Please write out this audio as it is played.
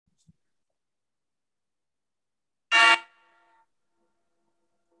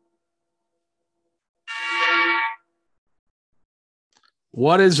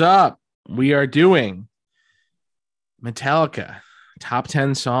What is up? We are doing Metallica top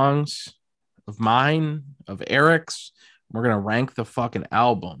 10 songs of mine, of Eric's. We're going to rank the fucking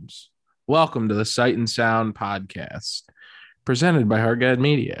albums. Welcome to the Sight and Sound podcast presented by Hardguide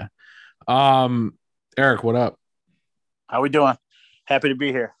Media. Eric, what up? How we doing? Happy to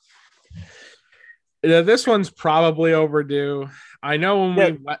be here. This one's probably overdue. I know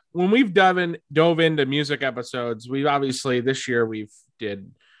when we've dove into music episodes, we've obviously this year we've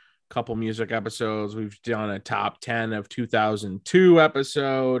did a couple music episodes. We've done a top 10 of 2002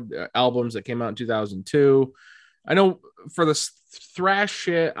 episode albums that came out in 2002. I know for the thrash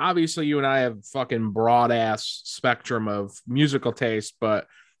shit, obviously you and I have fucking broad ass spectrum of musical taste, but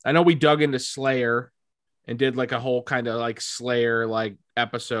I know we dug into Slayer and did like a whole kind of like Slayer like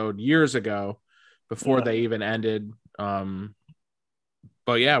episode years ago before they even ended.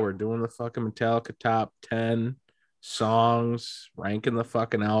 But yeah, we're doing the fucking Metallica top 10 songs, ranking the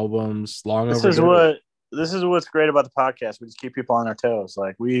fucking albums. This is what's great about the podcast. We just keep people on their toes.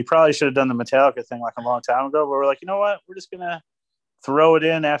 Like we probably should have done the Metallica thing like a long time ago, but we're like, you know what? We're just gonna throw it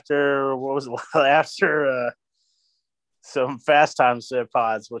in after after some Fast Times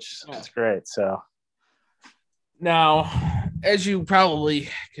pods, which is great. So now, as you probably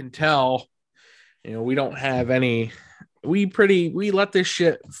can tell, we don't have any. We let this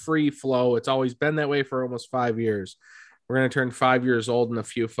shit free flow. It's always been that way for almost 5 years. We're going to turn 5 years old in a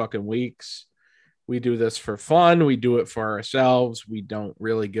few fucking weeks. We do this for fun. We do it for ourselves. We don't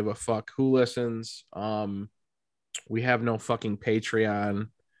really give a fuck who listens. We have no fucking Patreon.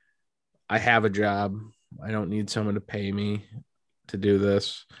 I have a job. I don't need someone to pay me to do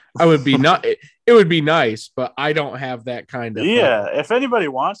this. It would be nice, but I don't have that kind of if anybody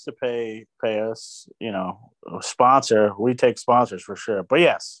wants to pay us, sponsor, we take sponsors for sure. But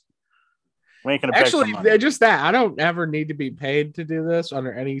yes, we ain't gonna actually just that. I don't ever need to be paid to do this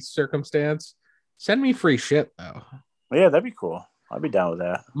under any circumstance. Send me free shit though. Yeah, that'd be cool. I'd be down with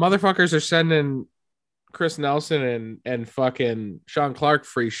that. Motherfuckers are sending Chris Nelson and fucking Sean Clark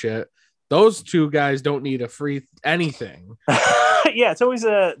free shit. Those two guys don't need a free anything. Yeah, it's always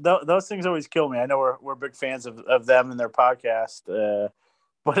those things always kill me. I know we're big fans of them and their podcast,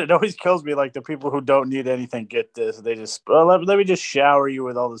 but it always kills me. Like the people who don't need anything get this. They just let me just shower you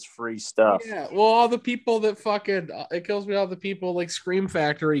with all this free stuff. Yeah, well, all the people that fucking it kills me. All the people like Scream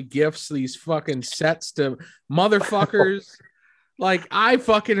Factory gifts these fucking sets to motherfuckers. Like I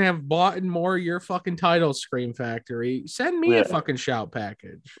fucking have bought more of your fucking titles, Scream Factory. Send me a fucking shout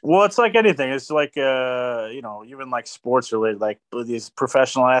package. Well, it's like anything. It's like even like sports related, like these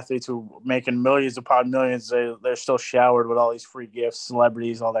professional athletes who making millions upon millions, they're still showered with all these free gifts,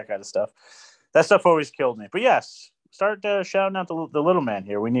 celebrities, all that kind of stuff. That stuff always killed me. But yes, start shouting out the little man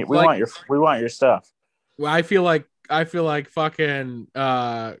here. We want your stuff. Well, I feel like fucking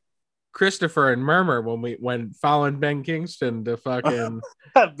Christopher and Murmur when following Ben Kingston to fucking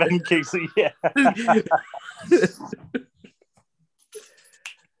Ben Kingston, yeah.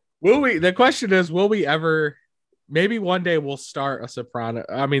 The question is, will we ever? Maybe one day we'll start a Soprano.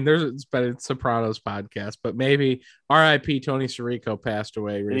 I mean, it's been a Sopranos podcast, but maybe R.I.P. Tony Sirico passed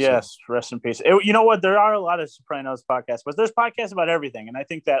away recently. Yes, rest in peace. You know what? There are a lot of Sopranos podcasts, but there's podcasts about everything, and I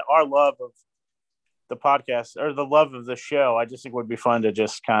think that our love of the podcast or the love of the show, I just think would be fun to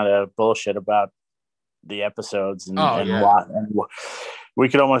just kind of bullshit about the episodes and we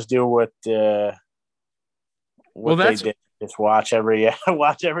could almost do what they did. Just watch every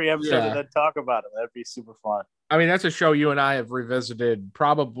episode and then talk about it. That'd be super fun. I mean, that's a show you and I have revisited.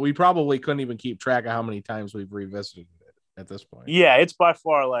 We probably couldn't even keep track of how many times we've revisited it at this point. Yeah, it's by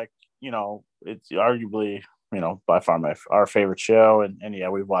far it's arguably by far our favorite show. And yeah,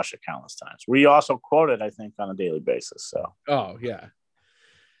 we've watched it countless times. We also quote it, I think, on a daily basis. So. Oh, yeah.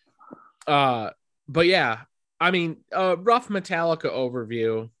 But yeah, I mean, rough Metallica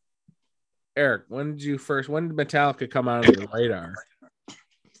overview. Eric, when did Metallica come out on your radar?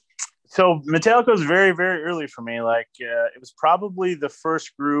 So Metallica was very, very early for me. Like it was probably the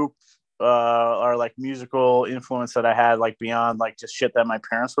first group or like musical influence that I had, like beyond like just shit that my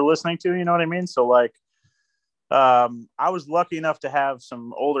parents were listening to. You know what I mean? So like, I was lucky enough to have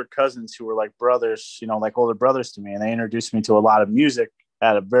some older cousins who were like brothers, like older brothers to me. And they introduced me to a lot of music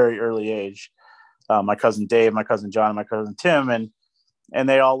at a very early age. My cousin Dave, my cousin John, and my cousin Tim, and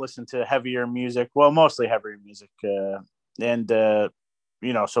they all listened to heavier music. Well, mostly heavier music. So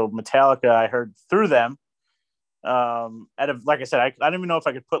Metallica, I heard through them. Like I said, I don't even know if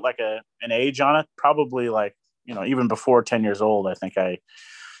I could put like an age on it. Probably like, even before 10 years old, I think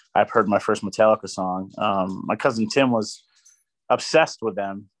I've heard my first Metallica song. My cousin Tim was obsessed with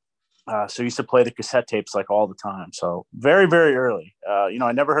them. So I used to play the cassette tapes like all the time. So very, very early.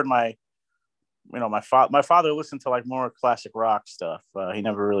 I never heard my father listened to like more classic rock stuff. He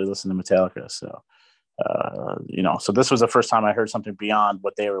never really listened to Metallica. So, so this was the first time I heard something beyond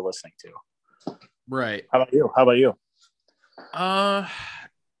what they were listening to. Right. How about you?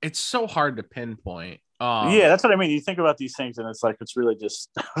 It's so hard to pinpoint. Yeah, that's what I mean. You think about these things and it's like, it's really just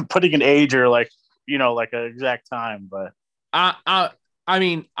putting an age or like an exact time, but I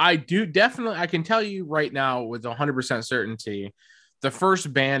mean, I do definitely, I can tell you right now with 100% certainty, the first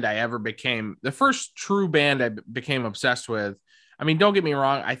true band I became obsessed with. I mean, don't get me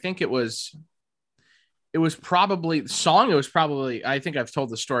wrong. I think it was probably the song. It was probably, I think I've told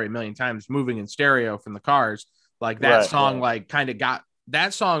the story a million times, Moving in Stereo from the Cars. Like that Right, song, right. like kind of got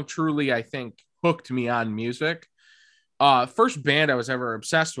that song truly, I think, hooked me on music. First band I was ever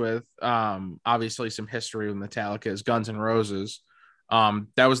obsessed with, obviously some history with Metallica, is Guns N' Roses.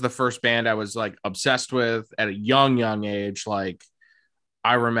 That was the first band I was like obsessed with at a young age. Like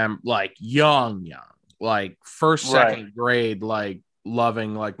I remember like young, like first, Right. second grade, like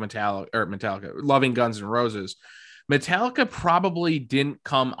loving like Metallica, loving Guns N' Roses. Metallica probably didn't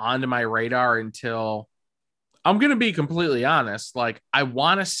come onto my radar until, I'm going to be completely honest. Like I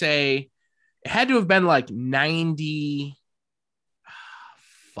want to say it had to have been like 90,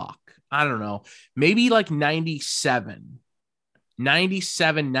 fuck, I don't know, maybe like 97,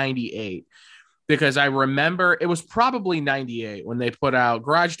 98, because I remember it was probably 98 when they put out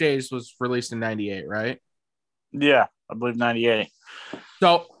Garage Days was released in 98, right? Yeah, I believe 98.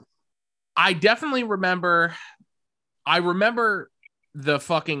 So I definitely remember, I remember the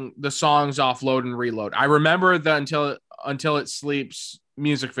songs off Load and Reload. I remember the Until It Sleeps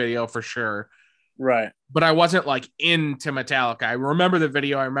music video for sure. Right. But I wasn't like into Metallica. I remember the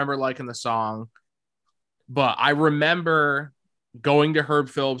video, I remember liking the song, but I remember going to Herb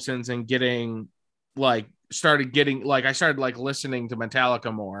Phillipson's and I started like listening to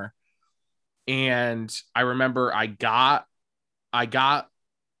Metallica more. And I remember I got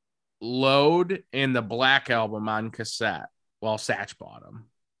Load and the Black Album on cassette. Well, Satch bought them.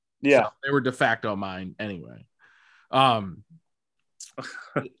 Yeah. So they were de facto mine anyway. And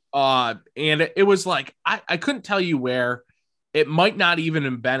it was like I couldn't tell you where. It might not even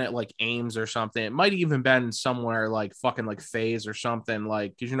have been at like Ames or something. It might even been somewhere like fucking like Phase or something,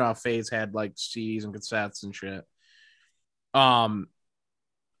 like, because you know how Phase had like CDs and cassettes and shit. Um,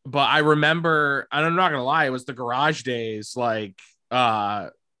 but I remember, and I'm not gonna lie, it was the Garage Days like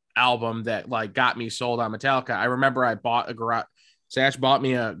album that like got me sold on Metallica. I remember I bought a garage. Satch bought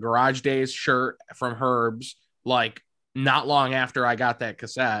me a Garage Days shirt from Herb's like not long after I got that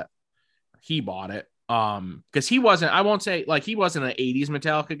cassette. He bought it because he wasn't, I won't say like he wasn't an 80s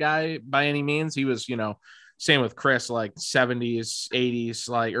Metallica guy by any means. He was, same with Chris, like 70s, 80s,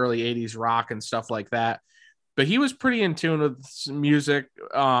 like early 80s rock and stuff like that. But he was pretty in tune with music,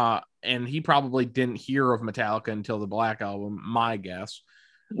 and he probably didn't hear of Metallica until the Black Album, my guess.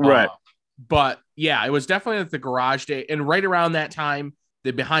 Right. But yeah, it was definitely at the Garage Day, and right around that time,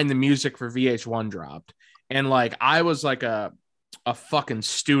 the Behind the Music for VH1 dropped, and like I was like a fucking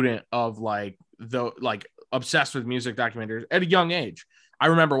student of like obsessed with music documentaries at a young age. I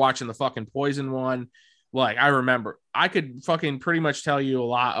remember watching the fucking Poison one. Like I remember I could fucking pretty much tell you a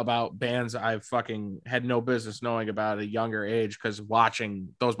lot about bands I fucking had no business knowing about at a younger age because watching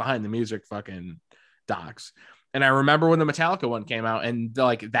those Behind the Music fucking docs. And I remember when the Metallica one came out, and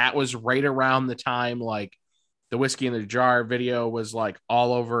like that was right around the time like the Whiskey in the Jar video was like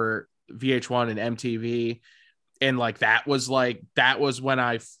all over VH1 and MTV. And like that was when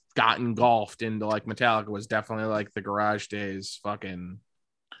I got engulfed into like Metallica, was definitely like the Garage Days fucking.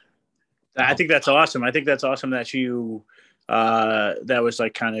 I think that's awesome. I think that's awesome that you that was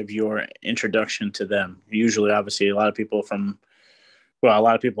like kind of your introduction to them. Usually, obviously, a lot of people in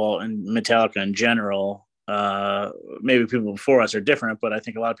Metallica in general, maybe people before us are different, but I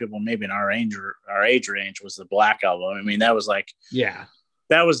think a lot of people maybe in our age range was the Black Album. I mean, that was like, yeah,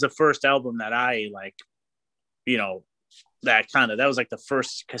 that was the first album that I like, that was like the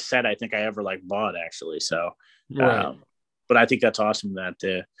first cassette I think I ever like bought actually. So, right. But I think that's awesome that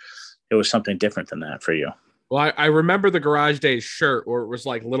it was something different than that for you. Well, I remember the Garage Days shirt where it was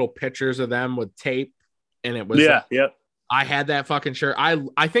like little pictures of them with tape, and it was Yep. I had that fucking shirt.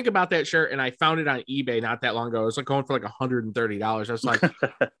 I think about that shirt, and I found it on eBay not that long ago. It was like going for like $130. I was like,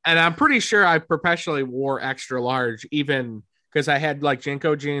 and I'm pretty sure I professionally wore extra large, even because I had like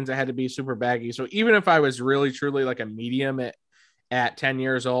Jinko jeans. I had to be super baggy. So even if I was really truly like a medium at 10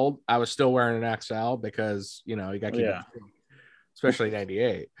 years old, I was still wearing an XL because you got to keep it, especially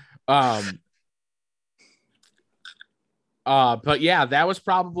 98. But yeah, that was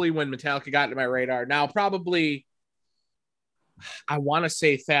probably when Metallica got to my radar. Now, probably, I want to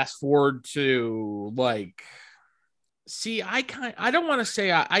say fast forward to like, see, I don't want to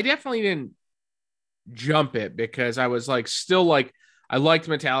say I definitely didn't jump it because I was like, still like, I liked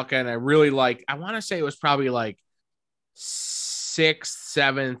Metallica and I really like, I want to say it was probably like sixth,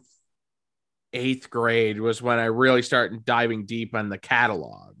 seventh, eighth grade was when I really started diving deep on the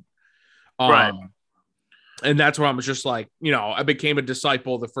catalog. Right. Um, and that's when I was just like, I became a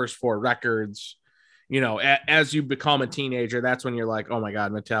disciple of the first four records. As you become a teenager, that's when you're like, oh my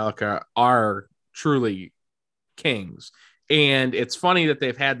God, Metallica are truly kings. And it's funny that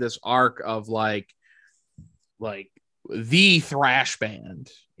they've had this arc of like the thrash band,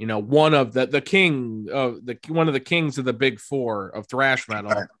 one of the king of one of the kings of the big four of thrash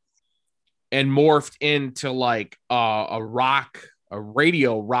metal, Right. and morphed into like a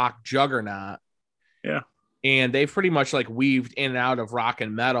radio rock juggernaut. Yeah. And they've pretty much like weaved in and out of rock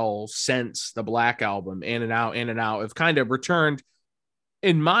and metal since the Black Album, in and out, in and out. Have kind of returned,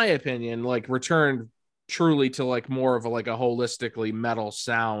 in my opinion, like returned truly to like more of like a holistically metal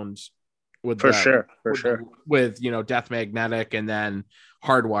sound with For the sure. For with sure. the, with Death Magnetic and then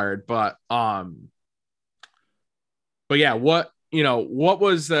Hardwired. But yeah, what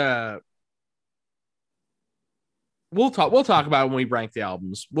was we'll talk about it when we rank the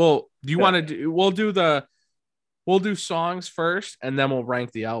albums. Do you want to do we'll do songs first and then we'll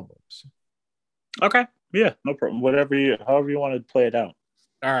rank the albums. Okay. Yeah, no problem. However you want to play it out.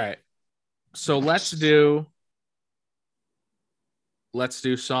 All right. So let's do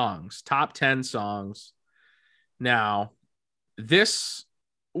songs. Top 10 songs. Now, this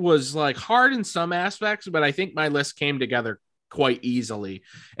was like hard in some aspects, but I think my list came together quite easily.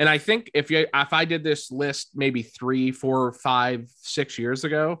 And I think if I did this list maybe 3, 4, 5, 6 years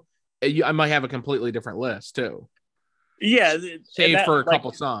ago, I might have a completely different list too. Yeah, Save for a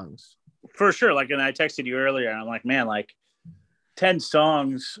couple songs. For sure. Like, and I texted you earlier, and I'm like, man, like 10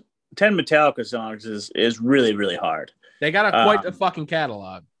 Metallica songs is really, really hard. They got quite a fucking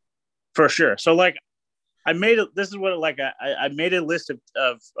catalog. For sure. So like I made it. This is what like I made a list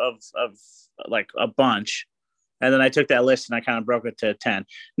of like a bunch, and then I took that list and I kind of broke it to 10.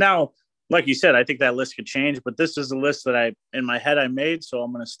 Now, like you said, I think that list could change, but this is a list that in my head I made, so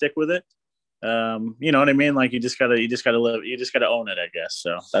I'm gonna stick with it. You know what I mean? Like you just gotta own it, I guess.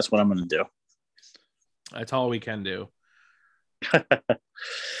 So that's what I'm gonna do. That's all we can do.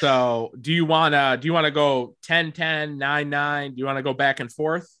 So do you wanna go 10-10, 9-9? Do you want to go back and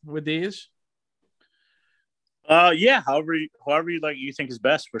forth with these? Yeah, however you like, you think is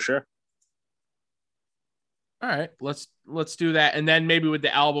best, for sure. All right, let's do that, and then maybe with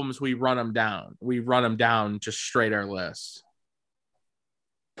the albums we run them down just straight our list.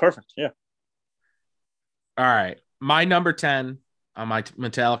 Perfect. Yeah. All right, my number 10 on my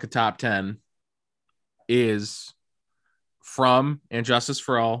Metallica top 10 is from And Justice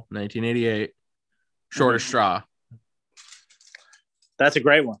for All, 1988, Shortest Straw. That's a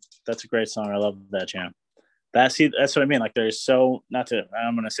great one. That's a great song. I love that jam. That's what I mean. Like I'm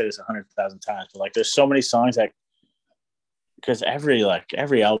going to say this 100,000 times, but like there's so many songs that, because every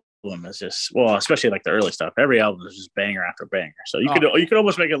album is just, well, especially like the early stuff, every album is just banger after banger. So you could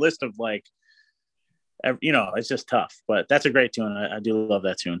almost make a list of like, it's just tough, but that's a great tune. I do love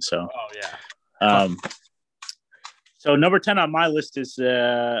that tune. So, so number 10 on my list is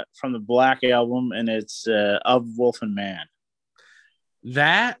from the Black Album, and it's Of Wolf and Man.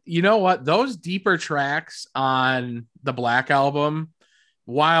 That, you know what, those deeper tracks on the Black Album,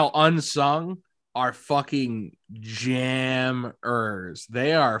 while unsung, are fucking jammers.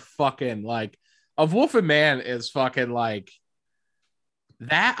 They are fucking like, Of Wolf and Man is fucking like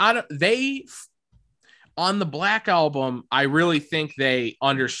that. On the Black Album, I really think they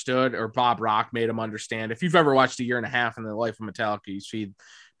understood, or Bob Rock made them understand. If you've ever watched A Year and a Half in the Life of Metallica, you see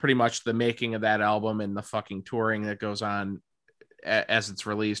pretty much the making of that album and the fucking touring that goes on as it's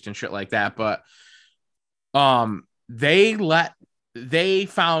released and shit like that. But they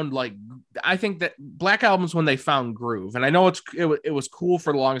found, like, I think that Black Album's when they found groove. And I know it was cool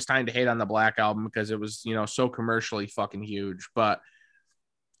for the longest time to hate on the Black Album because it was, so commercially fucking huge, but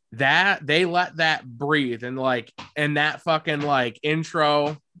that they let that breathe, and that fucking like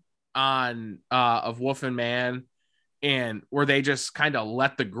intro on Of Wolf and Man, and where they just kind of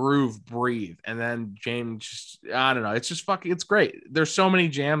let the groove breathe, and then James just, I don't know, it's just fucking, it's great. There's so many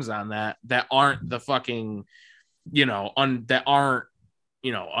jams on that aren't the fucking, that aren't,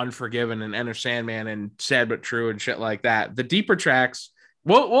 Unforgiven and Enter Sandman and Sad But True and shit like that. The deeper tracks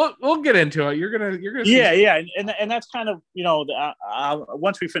We'll get into it. You're gonna see. Yeah, and that's kind of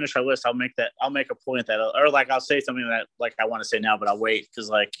once we finish our list, I'll make a point that, or like I'll say something that like I want to say now, but I'll wait because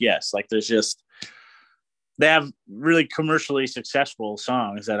like yes, like there's just they have really commercially successful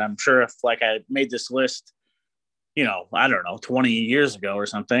songs that I'm sure if like I made this list, I don't know, 20 years ago or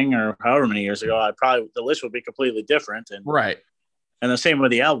something, or however many years ago, the list would be completely different. And right. And the same with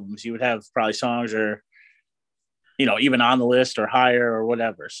the albums, you would have probably songs or, even on the list or higher or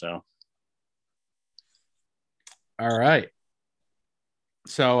whatever. So. All right.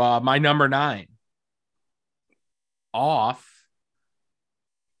 So my number 9 off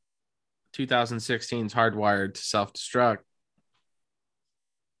 2016's Hardwired to Self-Destruct.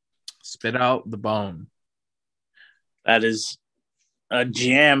 Spit Out the Bone. That is a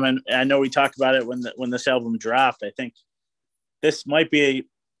jam, and I know we talked about it when this album dropped. I think this might be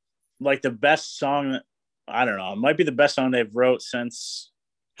like the best song. I don't know. It might be the best song they've wrote since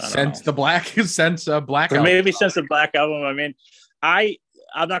the Black album. Maybe since the Black album. I mean, I'm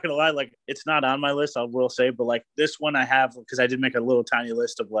not gonna lie, like it's not on my list, I will say, but like this one I have because I did make a little tiny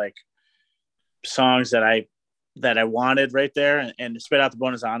list of like songs that I wanted right there, and Spit Out the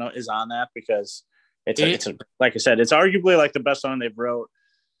Bone is on that because it's like I said, it's arguably like the best song they've wrote,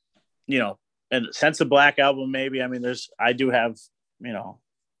 and since the Black album, maybe. I mean, I do have,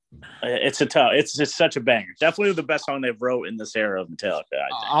 it's just such a banger. Definitely the best song they've wrote in this era of Metallica.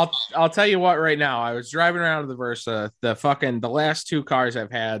 I'll tell you what, right now, I was driving around the Versa, the last 2 cars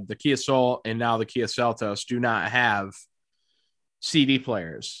I've had, the Kia Soul and now the Kia Seltos, do not have CD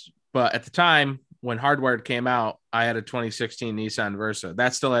players. But at the time when Hardwired came out, I had a 2016 Nissan Versa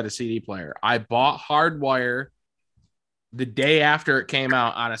that still had a CD player. I bought Hardwire the day after it came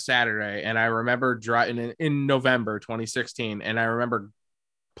out on a Saturday, and I remember driving in November 2016, and I remember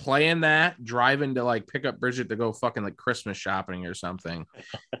playing that, driving to like pick up Bridget to go fucking like Christmas shopping or something.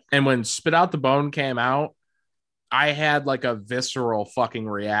 And when Spit Out the Bone came out, I had like a visceral fucking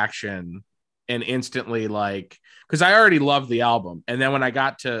reaction and instantly like, because I already loved the album. And then when I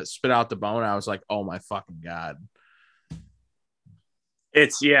got to Spit Out the Bone, I was like, oh my fucking God. I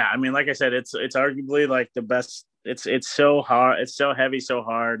mean, like I said, it's arguably like the best. It's so hard. It's so heavy, so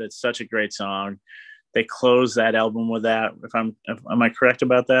hard. It's such a great song. They close that album with that. Am I correct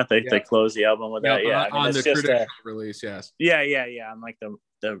about that? They close the album with that. Yeah, on the traditional release. Yes. Yeah. On like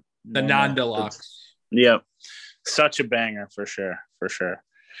the non-deluxe. Yep. Such a banger for sure.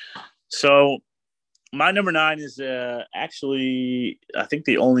 So my number 9 is actually I think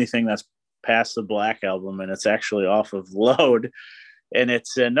the only thing that's past the Black album, and it's actually off of Load, and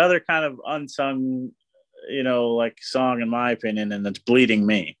it's another kind of unsung, like song in my opinion, and it's Bleeding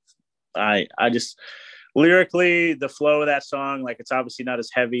Me. I just lyrically, the flow of that song, like it's obviously not as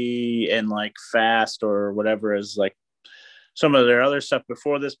heavy and like fast or whatever as like some of their other stuff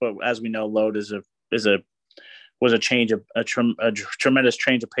before this, but as we know, Load was a tremendous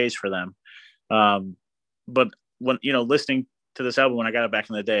change of pace for them. But when listening to this album when I got it back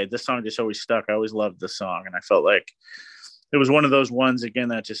in the day, this song just always stuck. I always loved this song, and I felt like it was one of those ones again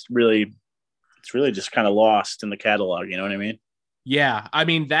that just really, it's really just kind of lost in the catalog. You know what I mean? Yeah, I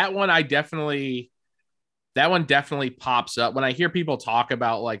mean that one definitely pops up when I hear people talk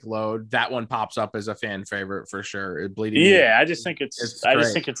about like Load. That one pops up as a fan favorite for sure. Bleeding. Yeah, I just think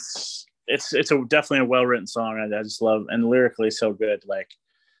it's definitely a well written song. I just love, and lyrically so good. Like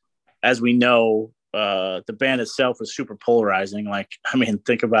as we know, the band itself was super polarizing. Like I mean,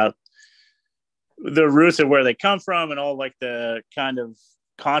 think about the roots of where they come from and all like the kind of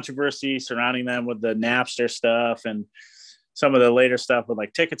controversy surrounding them with the Napster stuff and some of the later stuff with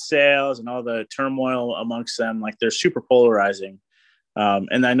like ticket sales and all the turmoil amongst them. Like they're super polarizing.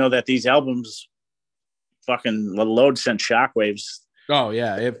 And I know that these albums fucking Load sent shockwaves. Oh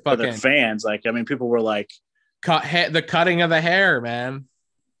yeah. It fucking for the fans. Like, I mean, people were like the cutting of the hair, man.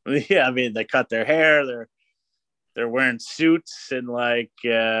 Yeah. I mean, they cut their hair. They're wearing suits and like,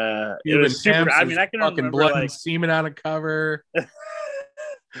 it was super, I mean, I can fucking remember blood like and semen on a cover.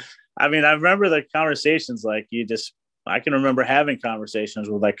 I mean, I remember the conversations, like I can remember having conversations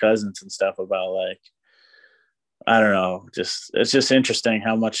with my cousins and stuff about like, I don't know, it's just interesting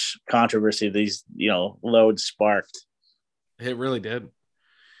how much controversy these, Load sparked. It really did.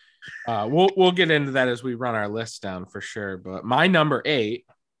 We'll get into that as we run our list down for sure. But my number 8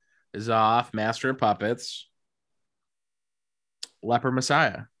 is off Master of Puppets, Leper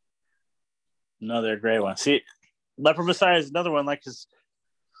Messiah. Another great one. See, Leper Messiah is another one, like,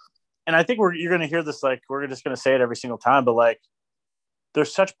 and I think you're going to hear this, like, we're just going to say it every single time, but like,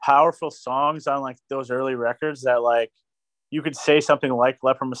 there's such powerful songs on like those early records that like you could say something like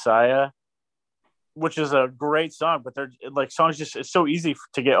Leper Messiah which is a great song, but they're like songs just it's so easy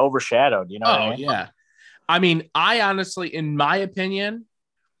to get overshadowed. You know what I mean? Yeah. I mean, I honestly, in my opinion,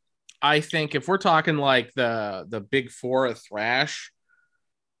 I think if we're talking like the big four of thrash,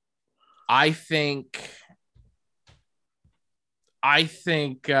 I think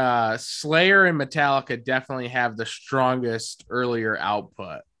Slayer and Metallica definitely have the strongest earlier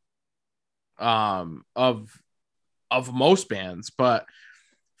output of most bands. But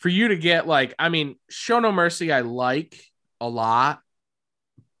for you to get like, I mean, Show No Mercy I like a lot,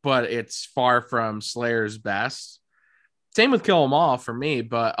 but it's far from Slayer's best. Same with Kill 'Em All for me,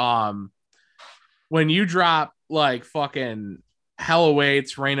 but when you drop like fucking Hell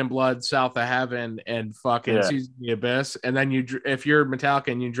Awaits, Rain and Blood, South of Heaven, and fucking Season of the Abyss, and then if you're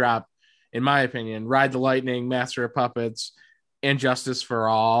Metallica and you drop, in my opinion, Ride the Lightning, Master of Puppets, and Justice for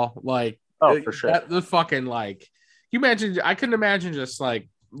All, like, for sure, the fucking like, you imagine, I couldn't imagine just like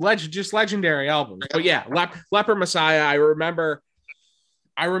just legendary albums, but yeah, Leper Messiah.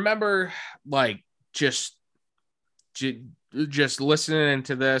 I remember like just listening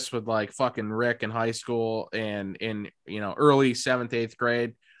to this with like fucking Rick in high school and in early 7th, 8th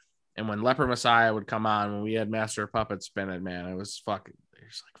grade, and when Leper Messiah would come on when we had Master of Puppets spinning, man, it was fucking,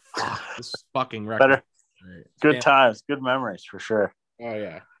 it's like, fuck, this is fucking record. Better. Good times, good memories for sure. Oh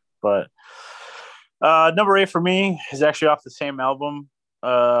yeah. But number 8 for me is actually off the same album,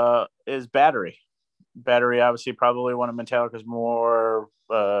 is Battery. Battery, obviously probably one of Metallica's more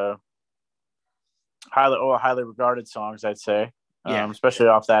highly regarded songs, I'd say. Especially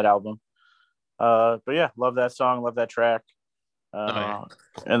off that album. But yeah, love that song, love that track. And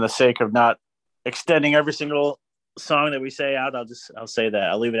the sake of not extending every single song that we say out, I'll say that.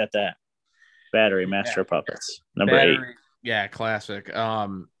 I'll leave it at that. Battery, Master of Puppets, number 8. Yeah, classic.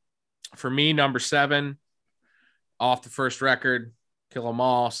 For me, number 7, off the first record, Kill 'Em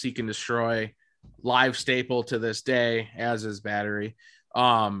All, Seek and Destroy, live staple to this day, as is Battery.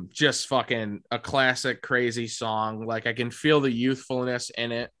 Just fucking a classic, crazy song. Like, I can feel the youthfulness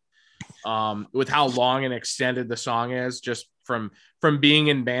in it, with how long and extended the song is, just from being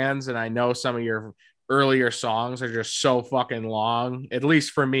in bands. And I know some of your earlier songs are just so fucking long, at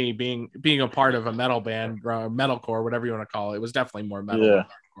least for me, being a part of a metal band, metalcore, whatever you want to call it. It was definitely more metal than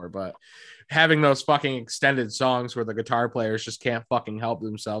hardcore, but having those fucking extended songs where the guitar players just can't fucking help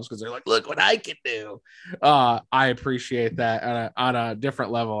themselves because they're like, look what I can do. I appreciate that on a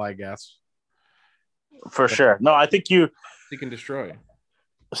different level, I guess. For sure. No, I think Seek and Destroy.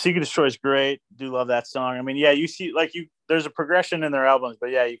 Seek and Destroy is great. Do love that song. I mean, yeah, you see, like, there's a progression in their albums,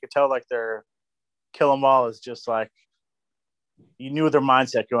 but yeah, you could tell like their Kill 'Em All is just like, you knew their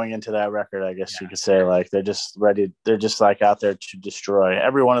mindset going into that record, I guess you could say. Like, they're just ready. They're just like out there to destroy.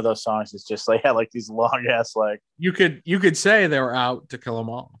 Every one of those songs is just like, like these long ass, like, you could say they were out to kill them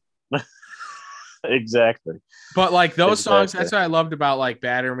all. Exactly. But like those songs, that's what I loved about like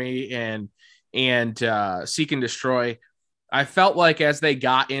Batter Me and Seek and Destroy. I felt like as they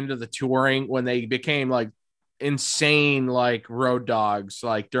got into the touring, when they became like insane, like road dogs,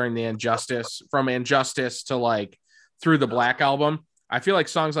 like during the from Injustice to like through the Black Album, I feel like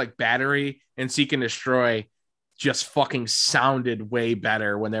songs like Battery and Seek and Destroy just fucking sounded way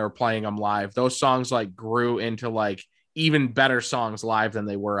better when they were playing them live. Those songs like grew into like even better songs live than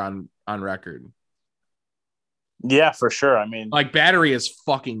they were on record. Yeah, for sure. I mean, like Battery is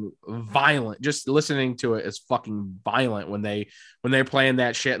fucking violent. Just listening to it is fucking violent when they're playing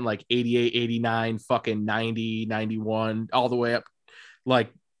that shit in like 88, 89, fucking 90, 91, all the way up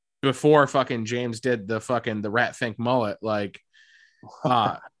like before fucking James did the Rat Fink mullet. Like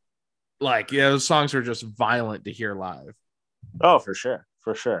yeah, those songs are just violent to hear live. Oh, for sure.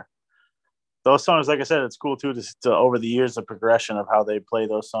 For sure. Those songs, like I said, it's cool too to over the years, the progression of how they play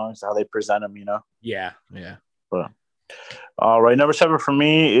those songs, how they present them, you know? Yeah. Yeah. But all right, number 7 for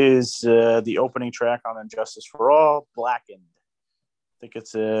me is the opening track on Injustice for All, Blackened. I think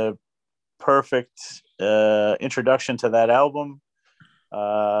it's a perfect introduction to that album.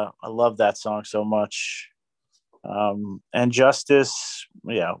 I love that song so much. And Justice,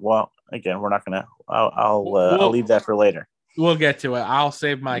 yeah. Well, again, we're not gonna. I'll leave that for later. We'll get to it. I'll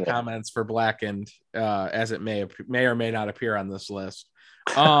save my comments for Blackened, as it may or may not appear on this list.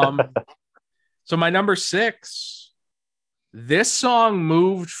 So my number 6, this song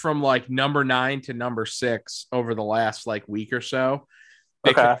moved from like number 9 to number 6 over the last like week or so.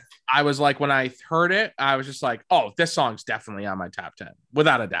 Okay. I was like, when I heard it, I was just like, oh, this song's definitely on my top 10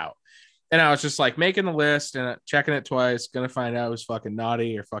 without a doubt. And I was just like making the list and checking it twice, gonna find out it was fucking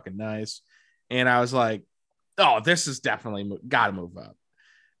naughty or fucking nice. And I was like, oh, this is definitely gotta move up.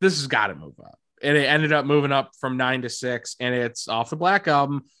 This has got to move up. And it ended up moving up from 9 to 6, and it's off the Black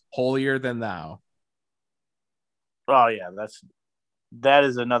Album, Holier Than Thou. Oh yeah, that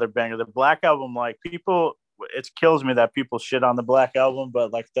is another banger. The Black Album, like people, it kills me that people shit on the Black Album,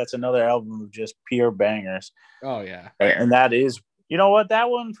 but like that's another album of just pure bangers. Oh yeah, and that is, you know what, that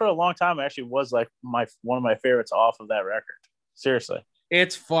one for a long time actually was like one of my favorites off of that record. Seriously,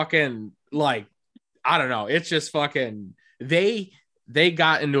 it's fucking like I don't know. It's just fucking they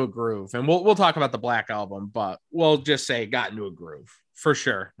got into a groove, and we'll talk about the Black Album, but we'll just say got into a groove for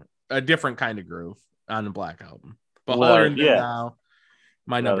sure, a different kind of groove on the Black Album. But Holier than Thou,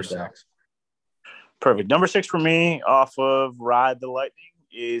 my number 6. Perfect. Number 6 for me off of Ride the Lightning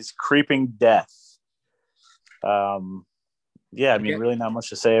is Creeping Death. Yeah, I mean, really not much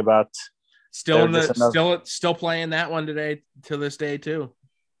to say about. Still playing that one today to this day too.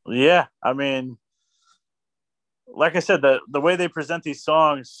 Yeah, I mean, like I said, the way they present these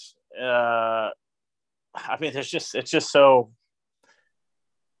songs, I mean, it's just so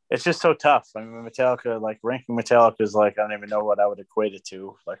tough. I mean, Metallica, like ranking Metallica is like, I don't even know what I would equate it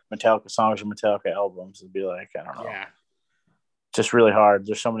to. Like Metallica songs or Metallica albums would be like, I don't know. Yeah. Just really hard.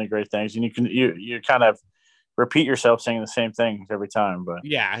 There's so many great things, and you kind of repeat yourself saying the same things every time. But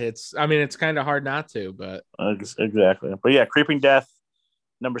yeah, it's kind of hard not to. But exactly. But yeah, Creeping Death,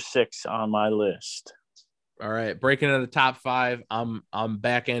 number 6 on my list. All right, breaking into the top 5. I'm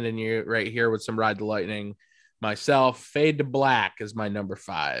back ending you right here with some Ride the Lightning. Myself, Fade to Black is my number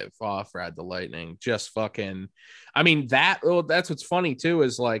 5 off Ride the Lightning. Just fucking, I mean, that's what's funny too,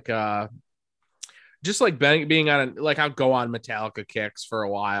 is like just like being on like I'll go on Metallica kicks for a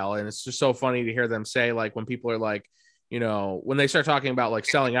while, and it's just so funny to hear them say, like, when people are like, you know, when they start talking about like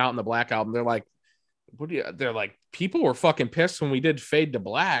selling out in the Black Album, they're like, they're like, people were fucking pissed when we did Fade to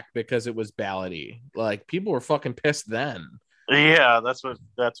Black because it was ballady. Like, people were fucking pissed then. Yeah, that's what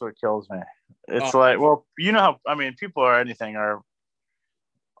kills me. It's like, well, you know how, I mean, people are very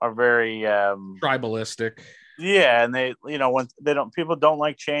tribalistic. Yeah, and they, you know, when people don't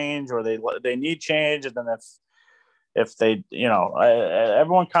like change, or they need change, and then if they, you know,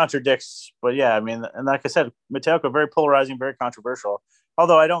 everyone contradicts. But yeah, I mean, and like I said, Metallica, very polarizing, very controversial.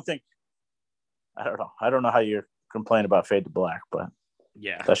 Although I don't know how you complain about Fade to Black, but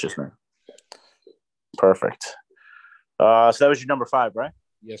yeah, that's just me. Perfect. So that was your number 5, right?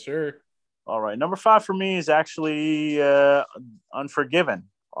 Yes, sir. All right, number 5 for me is actually Unforgiven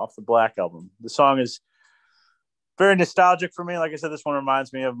off the Black Album. The song is very nostalgic for me. Like I said, this one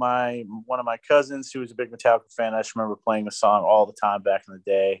reminds me of one of my cousins who was a big Metallica fan. I just remember playing the song all the time back in the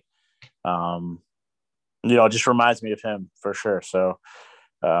day. You know, it just reminds me of him for sure. So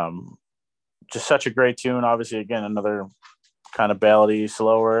just such a great tune. Obviously, again, another kind of ballady,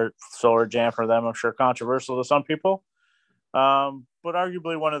 slower jam for them. I'm sure controversial to some people. But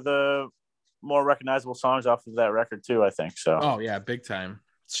arguably one of the more recognizable songs off of that record too, I think. So. Oh yeah, big time.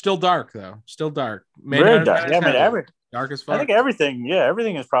 Still dark though. Still dark. Very dark. Yeah, I mean, dark as fuck. I think everything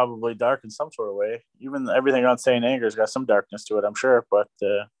is probably dark in some sort of way. Even everything on Saint Anger's got some darkness to it, I'm sure. But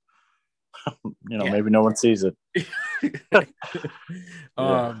you know, maybe no one sees it.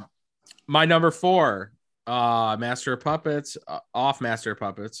 My number 4, Master of Puppets, off Master of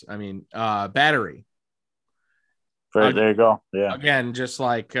Puppets. I mean, Battery. There you go. Yeah. Again, just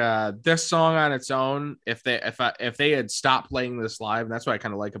like this song on its own, if they had stopped playing this live, and that's what I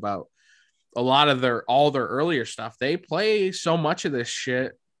kind of like about a lot of all their earlier stuff. They play so much of this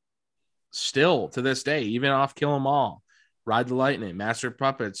shit still to this day, even off Kill 'Em All, Ride the Lightning, Master of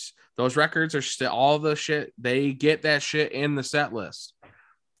Puppets. Those records are still all the shit. They get that shit in the set list.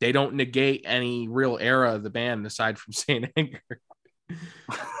 They don't negate any real era of the band aside from Saint Anger.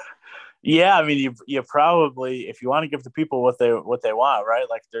 Yeah, I mean, you probably, if you want to give the people what they want, right?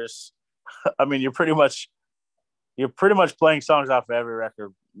 Like, there's, I mean, you're pretty much playing songs off of every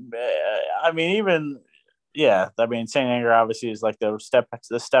record. I mean, even, yeah, I mean, Saint Anger obviously is like the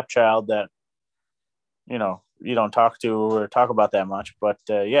stepchild that, you know, you don't talk to or talk about that much. But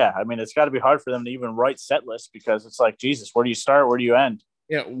yeah, I mean, it's got to be hard for them to even write set lists, because it's like, Jesus, where do you start? Where do you end?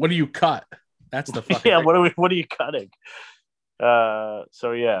 Yeah, what do you cut? That's the fucking yeah. What are you cutting?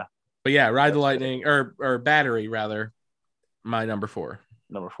 So yeah. But yeah, Ride the Lightning or Battery rather. My number 4.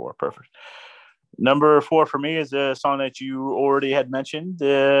 Number 4, perfect. Number 4 for me is a song that you already had mentioned,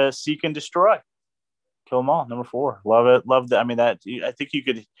 Seek and Destroy. Kill 'Em All, number 4. Love it. Love that. I mean, I think you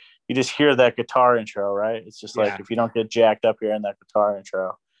just hear that guitar intro, right? It's just like, if you don't get jacked up here in that guitar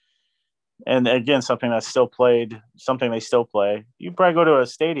intro. And again, something they still play. You probably go to a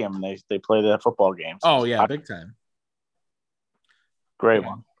stadium and they play the football games. Oh yeah, big time. Great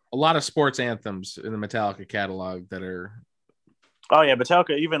one. A lot of sports anthems in the Metallica catalog that are. Oh yeah,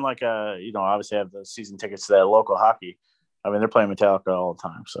 Metallica, even like you know, obviously have the season tickets to that local hockey. I mean, they're playing Metallica all the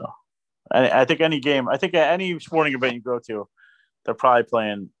time. So I think any game, I think at any sporting event you go to, they're probably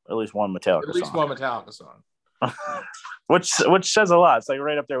playing at least one Metallica At least song. one Metallica song. which says a lot. It's like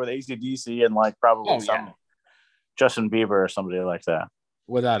right up there with AC/DC and like probably some Justin Bieber or somebody like that.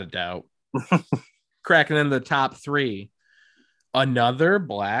 Without a doubt. Cracking in the top 3. Another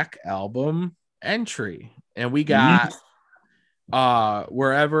Black Album entry. And we got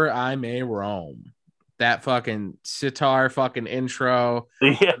Wherever I May Roam. That fucking sitar fucking intro.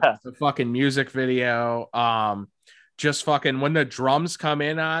 Yeah. The fucking music video. Just fucking when the drums come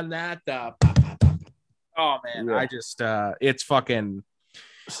in on that, oh man, I just it's fucking,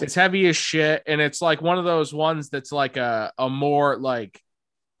 it's heavy as shit, and it's like one of those ones that's like a more like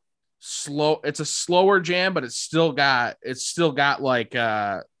slow, it's a slower jam, but it's still got like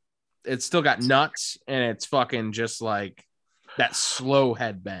it's still got nuts, and it's fucking just like that slow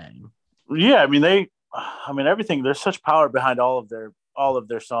headbang. Yeah, I mean everything, there's such power behind all of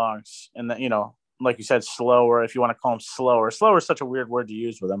their songs, and that, you know, like you said, slower, if you want to call them slower. Slower is such a weird word to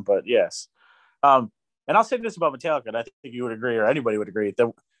use with them, but yes. And I'll say this about Metallica, and I think you would agree, or anybody would agree,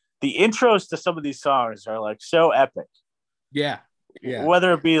 the intros to some of these songs are like so epic. Yeah.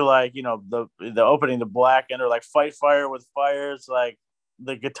 Whether it be like, you know, the opening to Black End, or like Fight Fire with Fire, it's like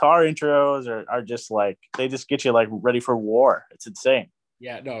the guitar intros are just like, they just get you like ready for war. It's insane.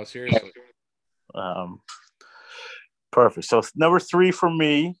 Yeah, no, seriously. Perfect. So number 3 for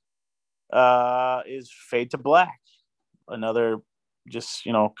me is Fade to Black. Another, just,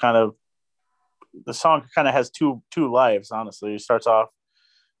 you know, kind of, the song kind of has two lives, honestly. It starts off,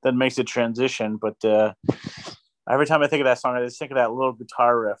 then makes a transition, but every time I think of that song, I just think of that little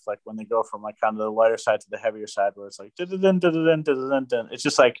guitar riff, like when they go from like kind of the lighter side to the heavier side, where it's like it's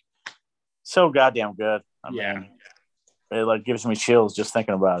just like so goddamn good. I mean, it like gives me chills just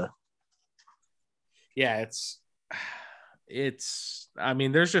thinking about it. Yeah, it's I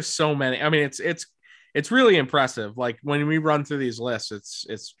mean, there's just so many. I mean, it's really impressive. Like when we run through these lists,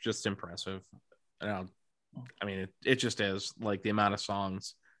 it's just impressive. I mean, it just is, like the amount of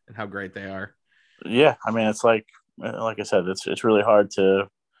songs and how great they are. Yeah, I mean, it's like I said, it's really hard to,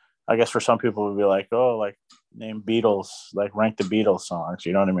 I guess for some people would be like, oh, like name Beatles, like rank the Beatles songs.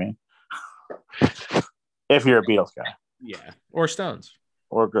 You know what I mean? If you're a Beatles guy. Yeah. Or Stones.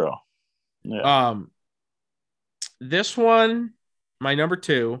 Or girl. Yeah. This one, my number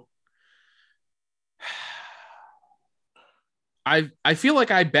 2. I feel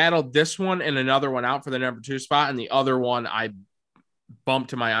like I battled this one and another one out for the number 2 spot, and the other one I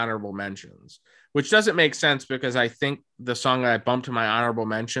bumped to my honorable mentions, which doesn't make sense because I think the song that I bumped to my honorable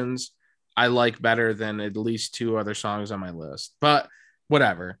mentions I like better than at least 2 other songs on my list. But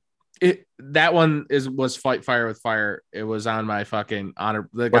whatever. That one was Fight Fire with Fire. It was on my fucking honor.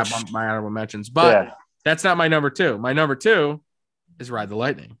 That got bumped my honorable mentions, but that's not my number 2. My number 2 is Ride the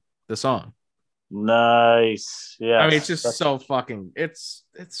Lightning, the song. Nice. Yeah. I mean, it's just so fucking, it's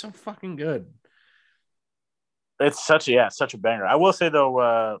so fucking good. It's such a banger. I will say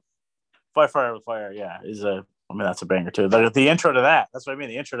though, Fight Fire with Fire, is that's a banger too. The intro to that, that's what I mean.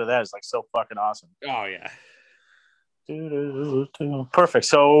 The intro to that is like so fucking awesome. Oh yeah. Perfect.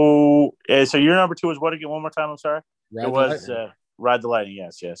 So your number 2 is what again? One more time. I'm sorry. It was Ride the Lightning.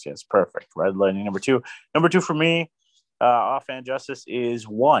 Yes. Perfect. Ride the Lightning. Number 2. Number 2 for me, Offhand Justice is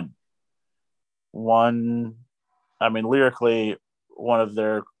One. I mean, lyrically, one of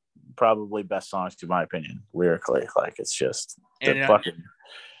their probably best songs, to my opinion. Lyrically, like it's just fucking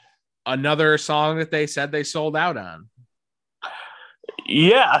another song that they said they sold out on.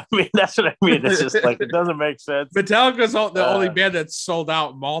 Yeah, I mean, that's what I mean. It's just like, it doesn't make sense. Metallica's the only band that's sold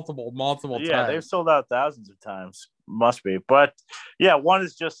out multiple times. Yeah, they've sold out thousands of times. Must be. But yeah, One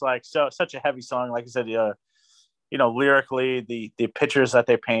is just like such a heavy song. Like I said, you know, lyrically, the pictures that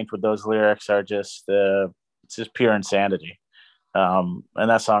they paint with those lyrics are just it's just pure insanity. And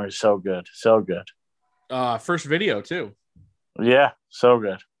that song is so good. So good. First video too. Yeah, so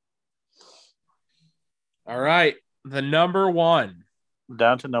good. All right. The number 1.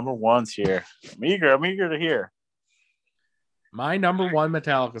 Down to number 1s here. I'm eager to hear. My number 1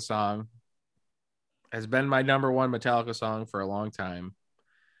 Metallica song has been my number 1 Metallica song for a long time.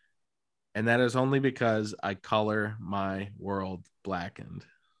 And that is only because I color my world blackened.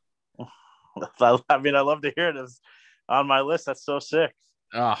 I mean, I love to hear this on my list. That's so sick.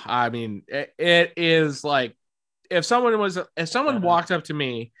 I mean, it is like, if someone walked up to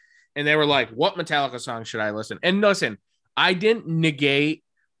me and they were like, what Metallica song should I listen? And listen, I didn't negate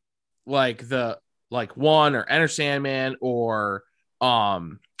like One or Enter Sandman or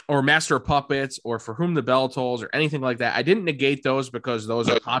Master of Puppets or For Whom the Bell Tolls or anything like that. I didn't negate those because those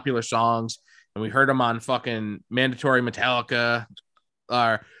are popular songs and we heard them on fucking Mandatory Metallica.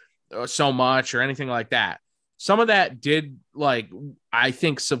 so much or anything like that. Some of that did, like, I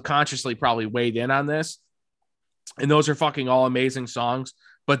think subconsciously probably weighed in on this. And those are fucking all amazing songs.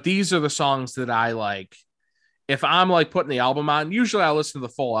 But these are the songs that I like. If I'm like putting the album on, usually I listen to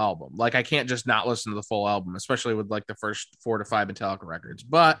the full album. Like I can't just not listen to the full album, especially with like the first 4 to 5 Metallica records.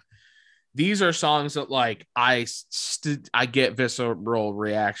 But these are songs that like I get visceral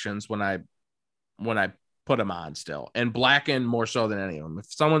reactions when I put them on still, and Blackened more so than any of them.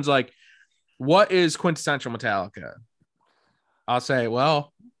 If someone's like, "What is quintessential Metallica?" I'll say,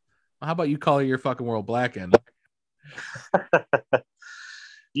 "Well, how about you color your fucking world Blackened?"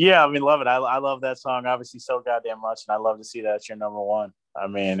 Yeah, I mean, love it. I love that song obviously so goddamn much, and I love to see that it's your number one. I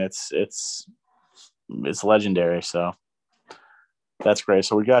mean, it's legendary. So that's great.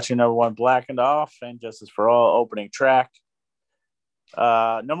 So we got your number one, Blackened off, and Justice for All opening track.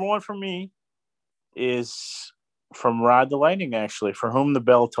 Number one for me is from Ride the Lightning, actually, For Whom the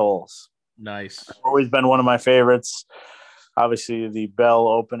Bell Tolls. Nice. Always been one of my favorites. Obviously, the bell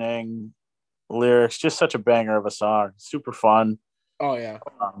opening lyrics, just such a banger of a song. Super fun. Oh yeah.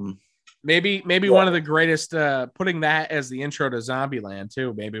 Maybe one of the greatest. Putting that as the intro to Zombieland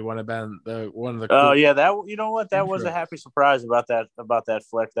too. Maybe would have been one of the. Oh yeah, that you know what? That was a happy surprise about that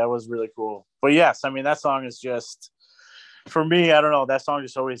flick. That was really cool. But yes, I mean that song is just for me. I don't know. That song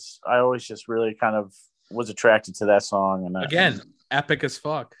I always just really kind of was attracted to that song. And again, epic as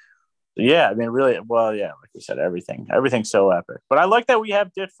fuck. Yeah, I mean, really. Well, yeah, like we said, everything's so epic. But I like that we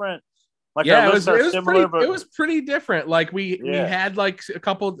have different. Like yeah, it was similar, it was pretty different. Like we had like a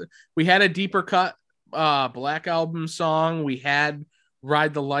couple. We had a deeper cut Black Album song. We had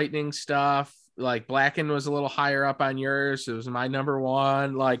Ride the Lightning stuff. Like Blackened was a little higher up on yours. It was my number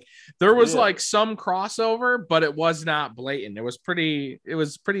one. Like there was like some crossover, but it was not blatant. It was pretty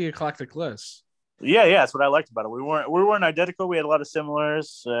eclectic list. Yeah, that's what I liked about it. We weren't identical. We had a lot of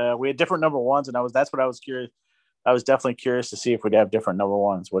similars. We had different number ones, and that's what I was curious. I was definitely curious to see if we'd have different number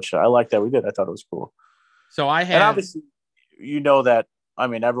ones, which I like that we did. I thought it was cool. So and obviously, you know that. I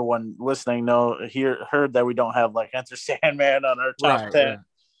mean, everyone listening heard that we don't have like Enter Sandman on our top 10.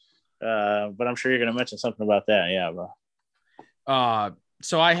 Right. But I'm sure you're going to mention something about that. Yeah. But.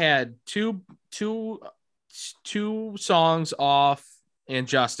 So I had two songs off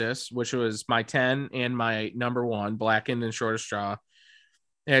Injustice, which was my 10 and my number one, Blackened and Shortest Straw.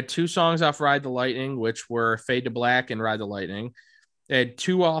 It had two songs off Ride the Lightning, which were Fade to Black and Ride the Lightning. It had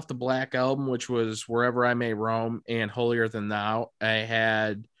two off the Black Album, which was Wherever I May Roam and Holier Than Thou. I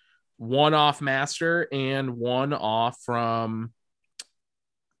had one off Master and one off from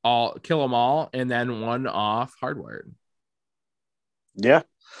Kill 'Em All, and then one off Hardwired. Yeah.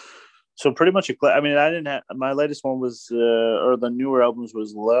 So pretty much, I mean, I didn't have my latest one was, or the newer albums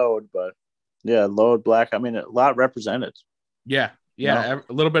was Load, but yeah, Load, Black. I mean, a lot represented. Yeah. Yeah,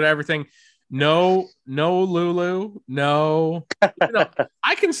 a little bit of everything. No Lulu. No.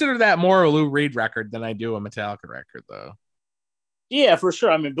 I consider that more a Lou Reed record than I do a Metallica record, though. Yeah, for sure.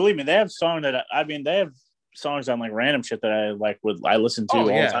 I mean, believe me, they have they have songs on like random shit that I listen to all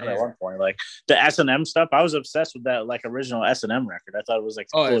the time at one point. Like the S&M stuff, I was obsessed with that like original S&M record. I thought it was like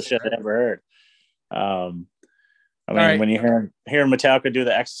the coolest shit I ever heard. I mean, when you hear Metallica do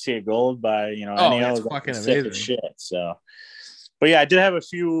the Ecstasy of Gold by Ennio, it's fucking amazing shit. So. But yeah, I did have a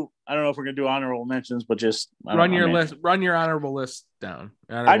few. I don't know if we're gonna do honorable mentions, but just run your honorable list down.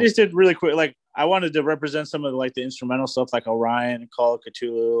 I just did really quick. Like I wanted to represent some of the instrumental stuff, like Orion and Call of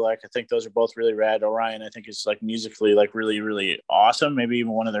Cthulhu. Like I think those are both really rad. Orion, I think, is like musically like really, really awesome. Maybe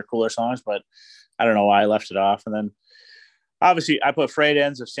even one of their cooler songs. But I don't know why I left it off. And then obviously I put Frayed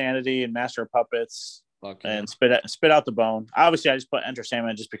Ends of Sanity and Master of Puppets and Spit Out the Bone. Obviously I just put Enter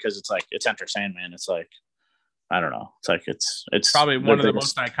Sandman just because it's Enter Sandman. It's like. I don't know. It's like it's probably one of the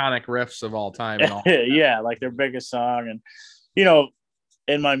most iconic riffs of all time. Yeah, like their biggest song, and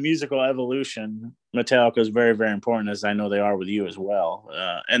in my musical evolution, Metallica is very, very important, as I know they are with you as well.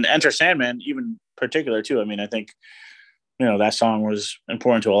 And Enter Sandman, even particular too. I mean, I think that song was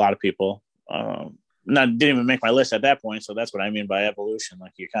important to a lot of people. Didn't even make my list at that point, so that's what I mean by evolution.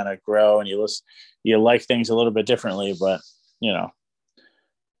 Like you kind of grow and you like things a little bit differently, but.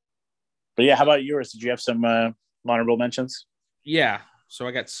 But yeah, how about yours? Did you have some honorable mentions? Yeah, so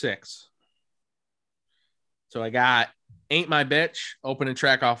I got 6. So I got Ain't My Bitch, opening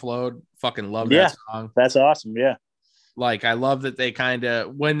track off Load. Fucking love that song. That's awesome, yeah. Like, I love that they kind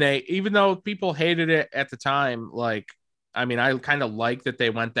of, even though people hated it at the time, like, I mean, I kind of like that they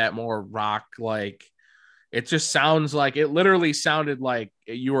went that more rock, like, it just sounds like, it literally sounded like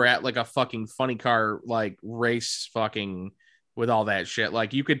you were at like a fucking funny car, like race fucking with all that shit.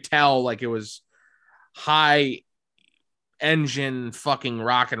 Like you could tell like it was high engine fucking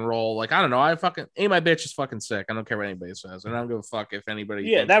rock and roll. Like, I don't know. I fucking Ain't My Bitch is fucking sick. I don't care what anybody says. And I don't give a fuck if anybody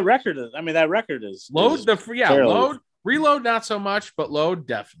Yeah, thinks that record is, I mean, that record is Load is fairly, Load, Reload not so much, but Load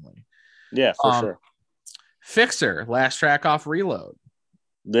definitely. Yeah, for sure. Fixer, last track off Reload.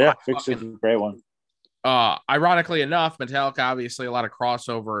 Yeah, Fixer's a great one. Ironically enough, Metallica, obviously a lot of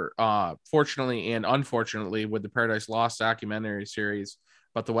crossover, fortunately and unfortunately, with the Paradise Lost documentary series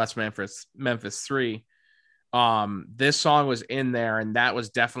about the West Memphis 3. This song was in there, and that was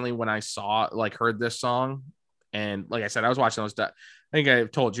definitely when I heard this song. And like I said, I was watching those. I think I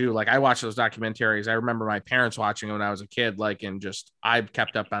told you, like, I watched those documentaries. I remember my parents watching them when I was a kid, like, and just I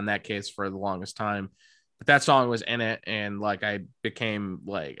kept up on that case for the longest time. But that song was in it, and like I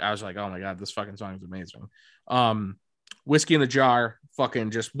was like, oh my god, this fucking song is amazing. Whiskey in the Jar, fucking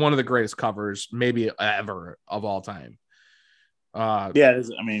just one of the greatest covers maybe ever of all time. Yeah, it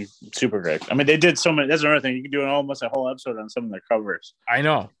is, I mean, super great. I mean, they did so many. That's another thing. You can do almost a whole episode on some of their covers. I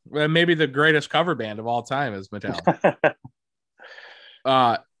know. Maybe the greatest cover band of all time is Metallica.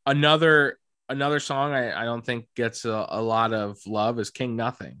 Another song I don't think gets a lot of love is King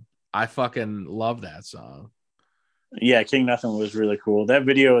Nothing. I fucking love that song. Yeah, King Nothing was really cool. That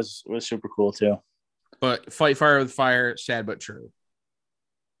video was super cool too. But Fight Fire with Fire, sad but true.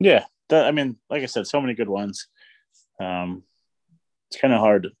 Yeah, I mean, like I said, so many good ones. It's kind of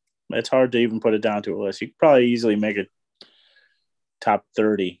hard. It's hard to even put it down to a list. You could probably easily make it top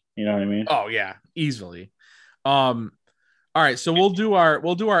 30. You know what I mean? Oh yeah, easily. All right, so we'll do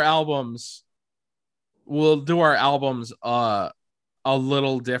our albums. We'll do our albums a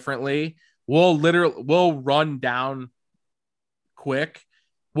little differently. We'll run down quick.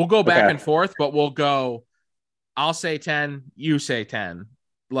 We'll go back and forth, but we'll go. I'll say 10, you say 10.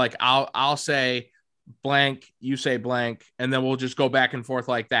 Like I'll say blank, you say blank, and then we'll just go back and forth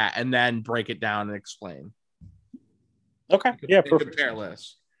like that, and then break it down and explain. Okay. Yeah, perfect. Compare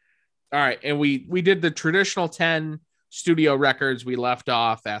lists. All right, and we did the traditional 10 studio records. We left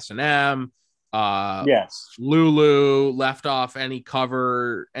off S&M. Yes. Lulu, left off any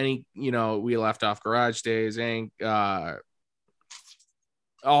cover, we left off Garage Days, Inc.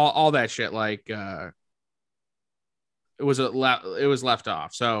 All that shit. Like it was left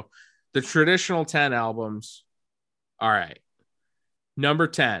off. So the traditional 10 albums. All right. Number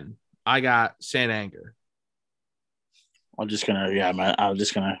 10, I got Saint Anger. I'm just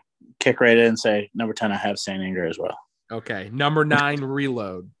gonna kick right in and say number 10, I have Saint Anger as well. Okay. Number 9,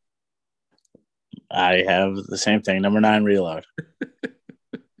 Reload. I have the same thing. Number 9, Reload.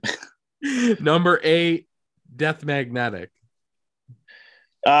 Number 8, Death Magnetic.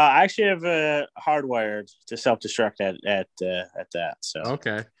 I actually have Hardwired to self-destruct at that. So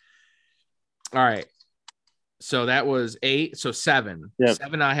okay. All right. So that was 8. So 7. Yep.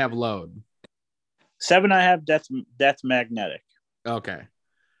 7, I have Load. 7, I have Death Magnetic. Okay.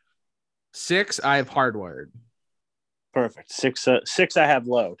 6, I have Hardwired. Perfect. 6, I have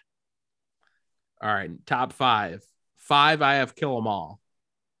Load. All right. Top 5. 5, I have Kill 'Em All.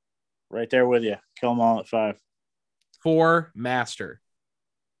 Right there with you. Kill 'Em All at 5. 4, Master.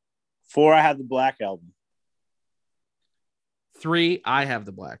 4, I have the Black Album. 3, I have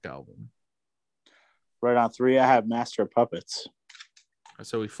the Black Album. Right on 3, I have Master of Puppets.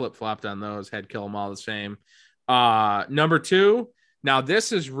 So we flip-flopped on those, had Kill 'Em All the same. Number 2, now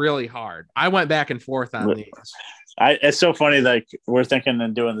this is really hard. I went back and forth on these. It's so funny that we're thinking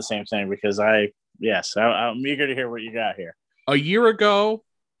and doing the same thing because I'm eager to hear what you got here. A year ago,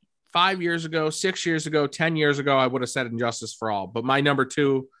 5 years ago, 6 years ago, 10 years ago, I would have said Injustice for All, but my number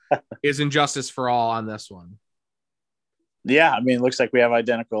 2 is Injustice for All on this one. Yeah, I mean, it looks like we have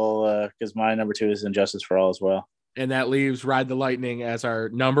identical because my number 2 is Injustice for All as well. And that leaves Ride the Lightning as our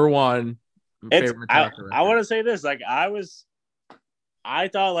number 1 favorite. I want to say this, like I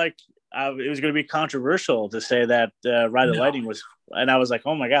thought like it was going to be controversial to say that Ride the Lightning was, and I was like,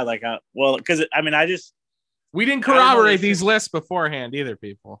 oh my god, like, because I mean, we didn't corroborate these lists beforehand either,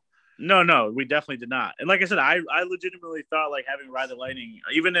 people. No, we definitely did not. And like I said, I legitimately thought like having Ride the Lightning,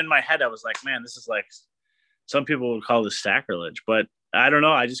 even in my head, I was like, man, this is like, some people would call this sacrilege, but I don't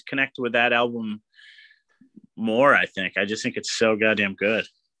know. I just connect with that album more. I just think it's so goddamn good.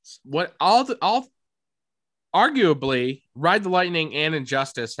 What arguably Ride the Lightning and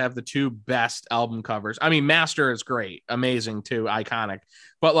Injustice have the 2 best album covers. I mean, Master is great, amazing too, iconic.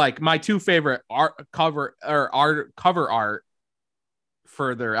 But like my 2 favorite cover art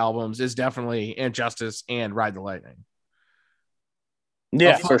for their albums is definitely Injustice and Ride the Lightning.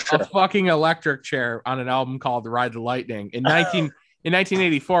 Yeah, for sure. A fucking electric chair on an album called Ride the Lightning in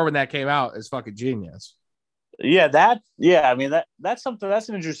 1984 when that came out is fucking genius. I mean that's something that's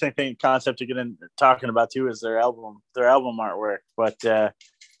an interesting thing concept to get in talking about too is their album artwork. But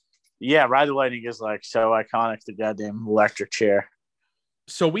yeah, Ride the Lightning is like so iconic, the goddamn electric chair.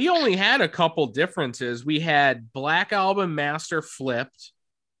 So we only had a couple differences. We had Black Album Master flipped.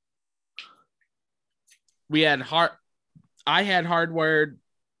 We had I had Hardwired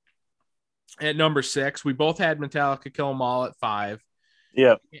at number 6. We both had Metallica Kill 'Em All at 5.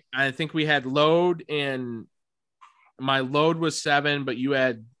 Yeah. I think we had Load, and my Load was 7, but you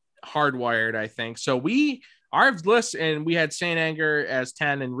had Hardwired, I think. So our list, and we had Saint Anger as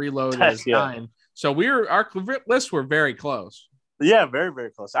 10 and Reload as 9. So our lists were very close. Yeah, very,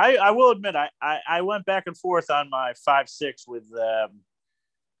 very close. I will admit I went back and forth on my 5-6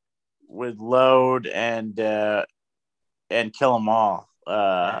 with Load and Kill 'Em All.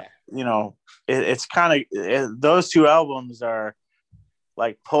 You know, it's kind of those two albums are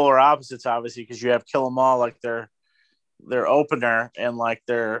like polar opposites, obviously, because you have Kill 'Em All like their opener and like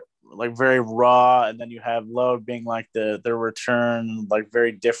they're like very raw, and then you have Load being like their return, like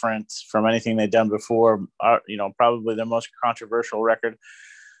very different from anything they've done before. You know, probably the most controversial record.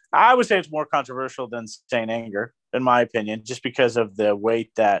 I would say it's more controversial than Saint Anger, in my opinion, just because of the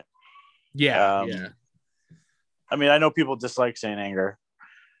weight that. Yeah. I mean, I know people dislike Saint Anger,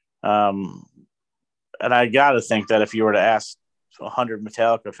 and I got to think that if you were to ask 100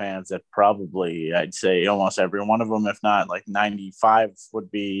 Metallica fans, that probably I'd say almost every one of them, if not like 95, would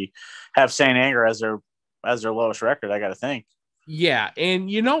have Saint Anger as their lowest record. I got to think. Yeah,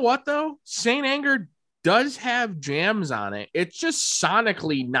 and you know what though, Saint Anger does have jams on it. It's just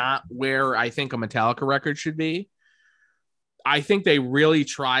sonically not where I think a Metallica record should be. I think they really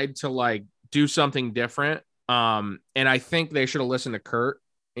tried to like do something different. And I think they should have listened to Kurt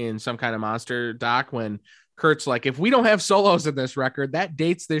in some kind of Monster doc when Kurt's like, if we don't have solos in this record, that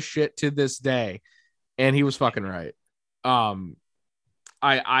dates this shit to this day. And he was fucking right. I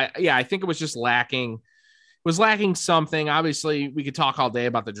think it was just lacking. It was lacking something. Obviously, we could talk all day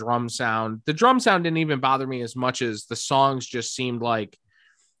about the drum sound. The drum sound didn't even bother me as much as the songs just seemed like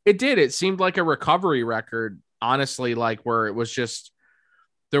it did. It seemed like a recovery record, honestly, like where it was just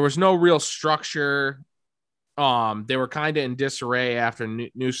there was no real structure. They were kind of in disarray after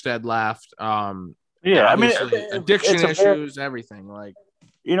Newsted left. Yeah, I mean, addiction issues, everything. Like,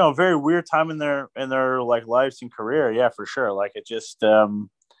 you know, very weird time in their like lives and career. Yeah, for sure. Like it just, you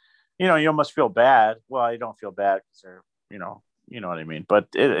know, you almost feel bad. Well, you don't feel bad because they're, you know what I mean. But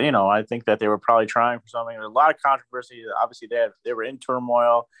you know, I think that they were probably trying for something. There's a lot of controversy. Obviously, they were in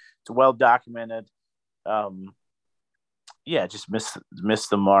turmoil. It's well documented. Yeah, just missed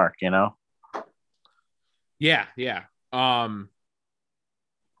the mark. You know. Yeah.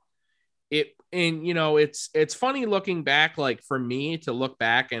 And you know, it's funny looking back, like for me to look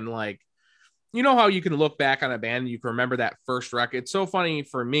back and like, you know how you can look back on a band and you can remember that first record. It's so funny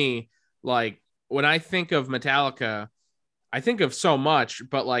for me, like when I think of Metallica, I think of so much,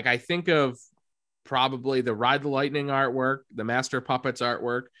 but like I think of probably the Ride the Lightning artwork, the Master Puppets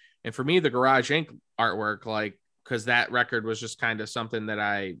artwork, and for me the Garage Inc. artwork, like because that record was just kind of something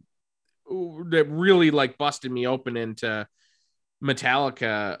that really like busted me open into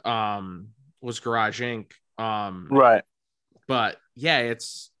Metallica. Was Garage Inc. Right. But yeah,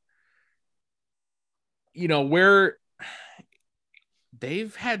 it's, you know, where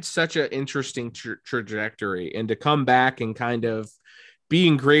they've had such an interesting trajectory, and to come back and kind of be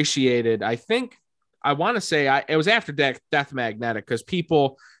ingratiated. I think I want to say it was after Death Magnetic, because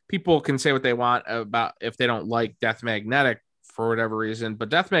people can say what they want about if they don't like Death Magnetic for whatever reason, but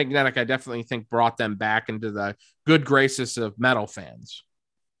Death Magnetic, I definitely think brought them back into the good graces of metal fans.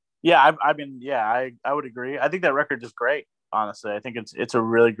 Yeah, I mean, yeah, I would agree. I think that record is great. Honestly, I think it's a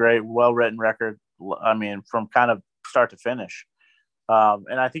really great, well-written record. I mean, from kind of start to finish.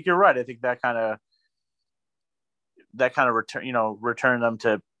 And I think you're right. I think that kind of return them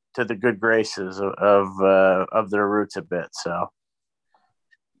to the good graces of their roots a bit. So,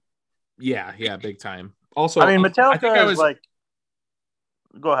 yeah, big time. Also, I mean, Metallica is like.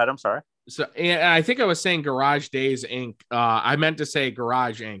 Go ahead. I'm sorry. So, and I think I was saying Garage Days Inc. I meant to say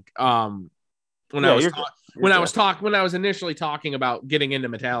Garage Inc. When I was initially talking about getting into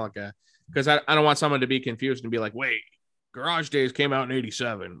Metallica, because I don't want someone to be confused and be like, wait, Garage Days came out in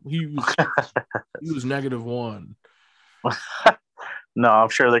 '87. He was -1. No, I'm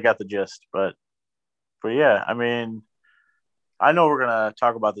sure they got the gist, but yeah, I mean, I know we're gonna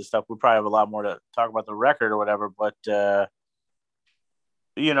talk about this stuff. We probably have a lot more to talk about the record or whatever, but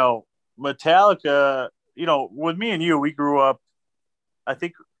you know, Metallica, you know, with me and you, we grew up, I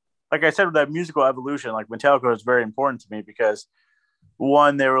think, like I said, with that musical evolution, like Metallica was very important to me because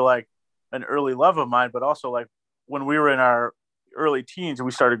one, they were like an early love of mine, but also like when we were in our early teens and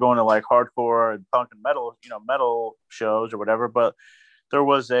we started going to like hardcore and punk and metal, metal shows or whatever. But there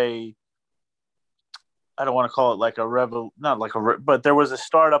was I don't want to call it like a not like but there was a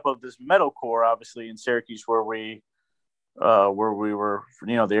startup of this metalcore, obviously in Syracuse where we were,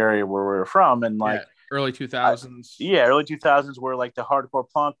 the area where we were from, and like early 2000s. Early 2000s, where like the hardcore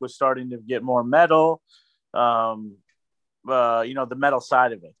punk was starting to get more metal, the metal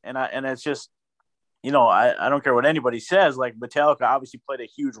side of it, and it's just, I don't care what anybody says, like Metallica obviously played a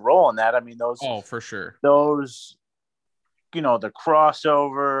huge role in that. I mean, for sure, those, the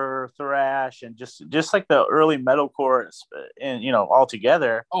crossover thrash and just like the early metalcore and, all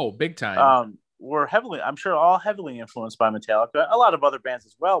together. Oh, big time. Were I'm sure all heavily influenced by Metallica, a lot of other bands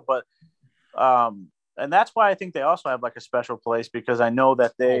as well. But, and that's why I think they also have like a special place, because I know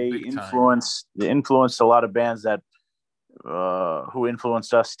that they influenced a lot of bands that, who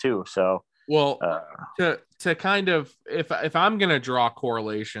influenced us too. So, well, to kind of, if I'm going to draw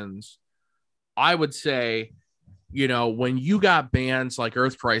correlations, I would say, when you got bands like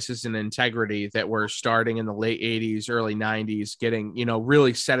Earth Crisis and Integrity that were starting in the late 80s, early 90s, getting,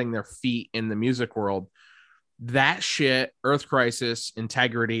 really setting their feet in the music world, that shit, Earth Crisis,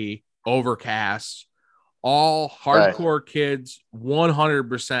 Integrity, Overcast, all hardcore kids,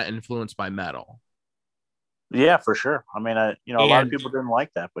 100% influenced by metal. Yeah, for sure. I mean, a lot of people didn't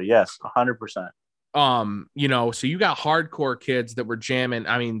like that, but yes, 100%. So you got hardcore kids that were jamming.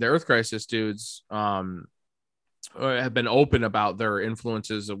 I mean, the Earth Crisis dudes, have been open about their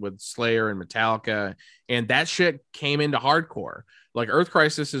influences with Slayer and Metallica, and that shit came into hardcore. Like Earth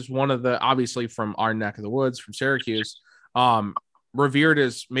Crisis is one of the, obviously from our neck of the woods, from Syracuse, revered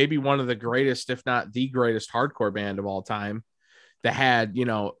as maybe one of the greatest, if not the greatest hardcore band of all time, that had,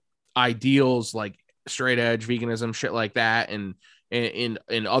 ideals like straight edge veganism, shit like that, and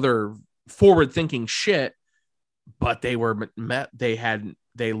other forward thinking shit, but they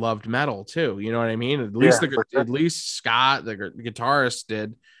they loved metal too. You know what I mean? At least at least Scott, the guitarist,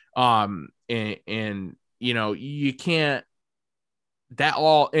 did. And you can't, that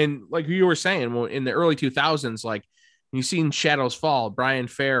all, and like you were saying, in the early 2000s, like you seen Shadows Fall. Brian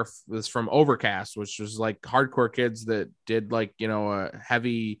Fair was from Overcast, which was like hardcore kids that did like, a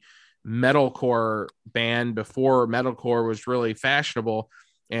heavy metalcore band before metalcore was really fashionable.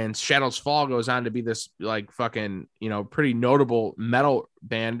 And Shadows Fall goes on to be this like fucking, pretty notable metal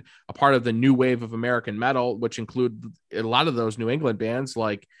band, a part of the new wave of American metal, which include a lot of those New England bands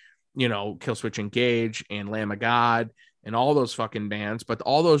like, Killswitch Engage and Lamb of God and all those fucking bands. But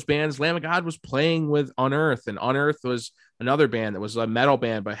all those bands, Lamb of God was playing with Unearth, and Unearth was another band that was a metal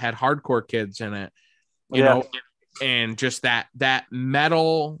band, but had hardcore kids in it, you know, and just that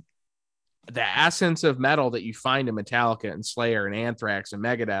metal, the essence of metal that you find in Metallica and Slayer and Anthrax and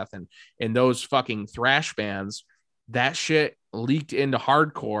Megadeth and those fucking thrash bands, that shit leaked into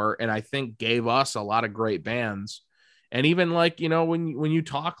hardcore, and I think gave us a lot of great bands. And even like, when you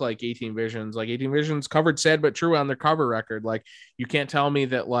talk like 18 Visions, like 18 Visions covered Sad But True on their cover record. Like you can't tell me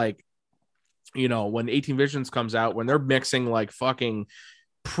that, like, when 18 Visions comes out, when they're mixing like fucking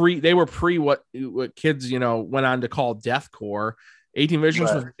they were pre what kids, went on to call deathcore. 18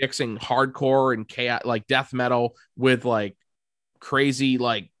 Visions was mixing hardcore and chaos, like death metal, with like crazy,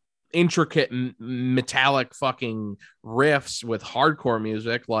 like intricate metallic fucking riffs with hardcore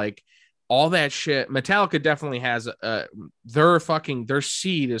music, like all that shit. Metallica definitely has their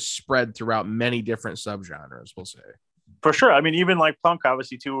seed is spread throughout many different subgenres, we'll say. For sure. I mean, even like punk,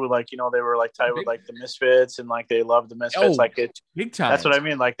 obviously too, like, they were like tied with like the Misfits, and like they loved the Misfits, like it big time. That's what I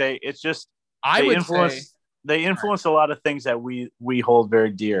mean. Like they influence a lot of things that we hold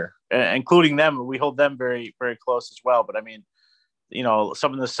very dear, including them. We hold them very, very close as well. But I mean,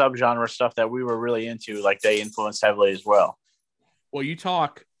 some of the subgenre stuff that we were really into, like they influenced heavily as well. Well,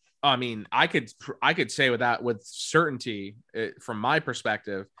 I mean, I could say with certainty, from my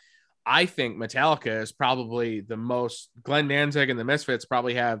perspective, I think Metallica is probably the most. Glenn Danzig and the Misfits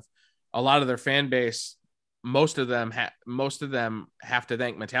probably have a lot of their fan base. Most of them have to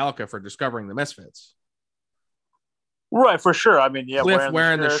thank Metallica for discovering the Misfits. Right, for sure. I mean, yeah, Cliff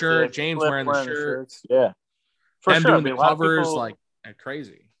wearing the shirt, James wearing the shirt. Yeah, for them sure. Doing the covers like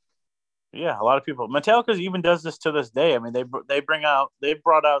crazy. Yeah, a lot of people. Metallica even does this to this day. I mean, they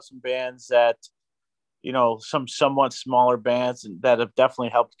brought out some bands that, some somewhat smaller bands that have definitely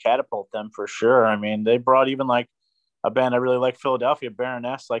helped catapult them for sure. I mean, they brought even like a band I really like, Philadelphia,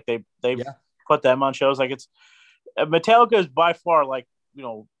 Baroness. Like they put them on shows. Like Metallica is by far, like,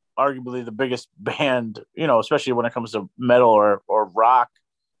 arguably the biggest band, especially when it comes to metal or rock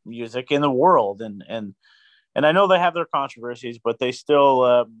music in the world. And I know they have their controversies, but they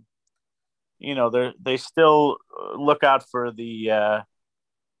still, they still look out for the I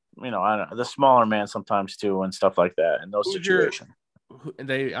don't know, the smaller man sometimes too, and stuff like that in those situations.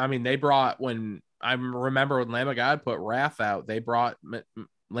 They brought, when I remember when Lamb of God put Wrath out, they brought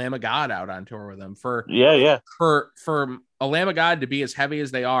Lamb of God out on tour with them for a Lamb of God to be as heavy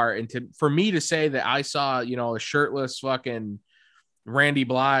as they are, and for me to say that I saw a shirtless fucking Randy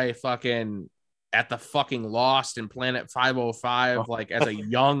Blythe fucking at the fucking Lost in Planet 505 like as a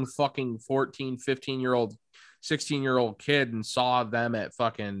young fucking 14, 15-year-old, 16-year-old kid, and saw them at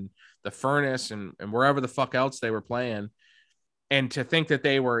fucking the Furnace and wherever the fuck else they were playing. And to think that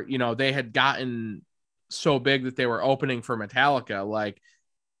they were, they had gotten so big that they were opening for Metallica, like,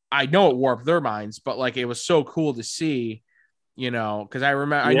 I know it warped their minds, but like, it was so cool to see, because I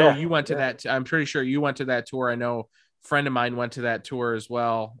remember, I know you went to that. I'm pretty sure you went to that tour. I know a friend of mine went to that tour as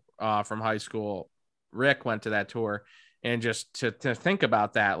well from high school. Rick went to that tour, and just to think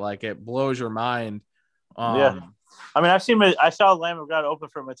about that, like, it blows your mind. I mean, I saw Lamb of God open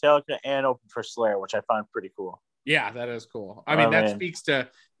for Metallica and open for Slayer, which I find pretty cool. Yeah, that is cool. I mean, that speaks to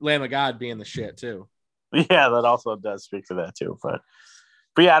Lamb of God being the shit too. Yeah, that also does speak to that too. But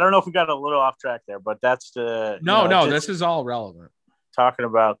yeah, I don't know if we got a little off track there, but that's the this is all relevant. Talking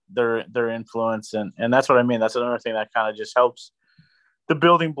about their influence, and that's what I mean. That's another thing that kind of just helps the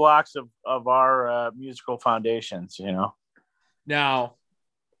building blocks of our musical foundations. Now,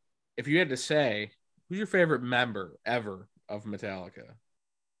 if you had to say, who's your favorite member ever of Metallica?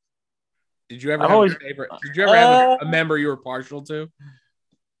 Did you ever have a favorite? Did you ever have a member you were partial to?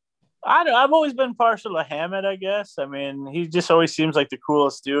 I've always been partial to Hammett, I guess. I mean, he just always seems like the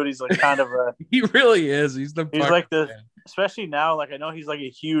coolest dude. He's like kind of a he really is. He's like especially now, like I know he's like a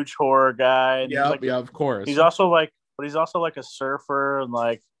huge horror guy. Yeah, of course. He's also like a surfer and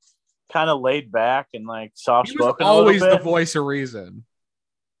like kind of laid back and like soft spoken. Always the voice of reason.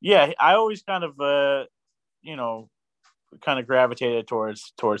 Yeah, I always kind of kind of gravitated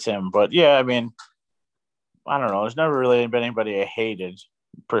towards him. But yeah, I mean, I don't know. There's never really been anybody I hated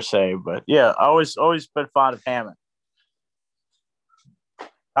per se, but yeah, I always been fond of Hammett.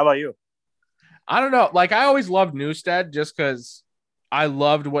 How about you? I don't know. Like, I always loved Newsted just because I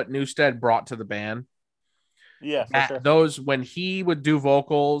loved what Newsted brought to the band. Yeah, for sure. Those, when he would do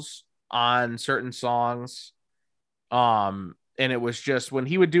vocals on certain songs, and it was just when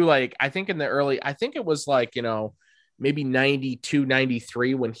he would do, like, I think it was like, maybe 92,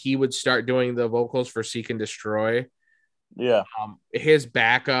 93 when he would start doing the vocals for Seek and Destroy. Yeah. His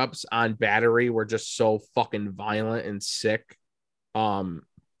backups on Battery were just so fucking violent and sick.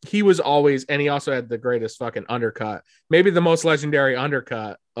 He was always, and he also had the greatest fucking undercut, maybe the most legendary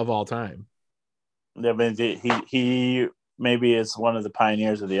undercut of all time. I mean, he maybe is one of the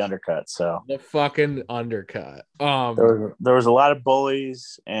pioneers of the undercut. So the fucking undercut. There was a lot of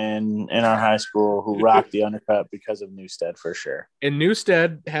bullies in our high school who rocked the undercut because of Newsted for sure. And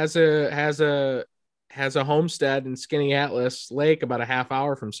Newsted has a homestead in Skinny Atlas Lake about a half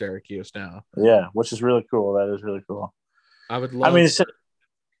hour from Syracuse now. Yeah, which is really cool. That is really cool. I would love. I mean,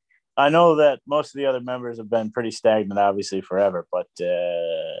 I know that most of the other members have been pretty stagnant, obviously, forever. But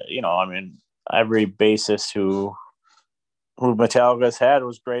I mean, every bassist who Metallica's had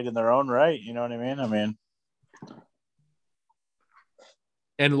was great in their own right. You know what I mean? I mean,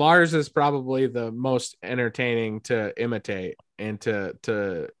 and Lars is probably the most entertaining to imitate and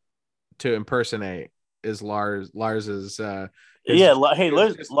to impersonate. Is Lars? Lars's Lars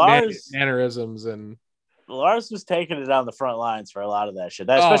mannerisms, and Lars was taking it on the front lines for a lot of that shit.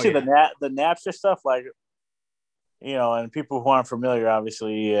 Especially the Napster stuff, like, and people who aren't familiar,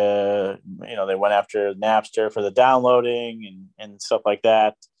 obviously, they went after Napster for the downloading and stuff like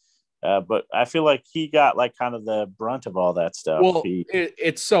that. But I feel like he got like kind of the brunt of all that stuff. Well,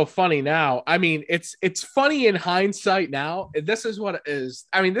 it's so funny now. I mean, it's funny in hindsight now. This is what it is.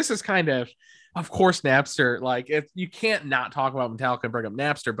 I mean, this is kind of course, Napster. Like, you can't not talk about Metallica and bring up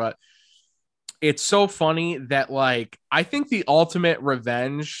Napster, but it's so funny that, like, I think the ultimate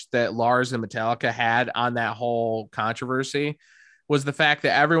revenge that Lars and Metallica had on that whole controversy was the fact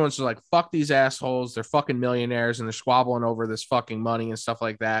that everyone's just like, fuck these assholes. They're fucking millionaires and they're squabbling over this fucking money and stuff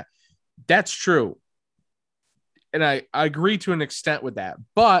like that. That's true. And I agree to an extent with that.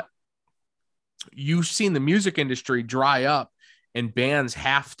 But you've seen the music industry dry up and bands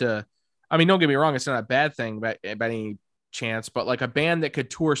have to, I mean, don't get me wrong, it's not a bad thing by any chance, but like a band that could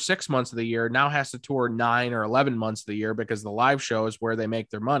tour 6 months of the year now has to tour 9 or 11 months of the year because the live show is where they make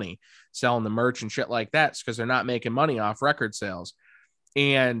their money, selling the merch and shit like that, because they're not making money off record sales.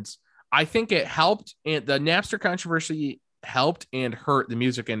 And I think it helped, and the Napster controversy helped and hurt the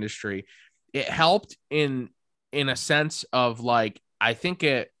music industry. It helped in a sense of, like, I think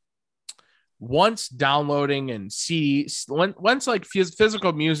once downloading and once like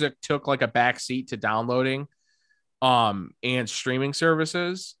physical music took like a backseat to downloading and streaming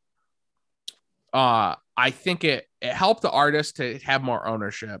services, I think it helped the artist to have more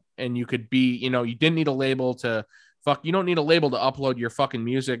ownership, and you could be, you didn't need a label to you don't need a label to upload your fucking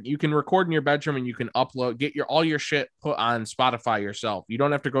music. You can record in your bedroom and you can get all your shit put on Spotify yourself. You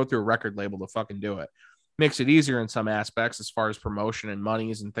don't have to go through a record label to fucking do it. Makes it easier in some aspects as far as promotion and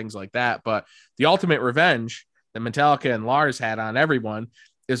monies and things like that. But the ultimate revenge that Metallica and Lars had on everyone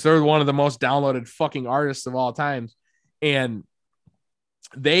is they're one of the most downloaded fucking artists of all time. And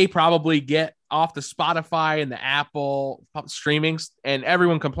they probably get off the Spotify and the Apple streamings, and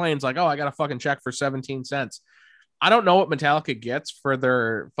everyone complains like, oh, I got a fucking check for 17 cents. I don't know what Metallica gets for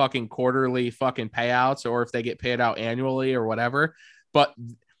their fucking quarterly fucking payouts, or if they get paid out annually or whatever, but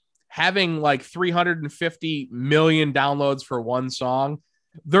having like 350 million downloads for one song,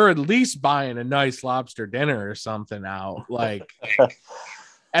 they're at least buying a nice lobster dinner or something out. Like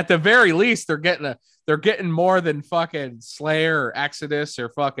at the very least, they're getting more than fucking Slayer or Exodus or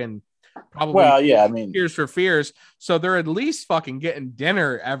fucking probably Tears for Fears. So they're at least fucking getting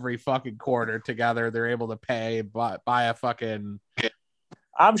dinner every fucking quarter together. They're able to buy a fucking.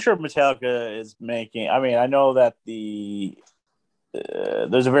 I'm sure Metallica is making. I mean, I know that there's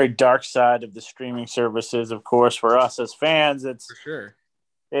a very dark side of the streaming services. Of course, for us as fans, it's for sure.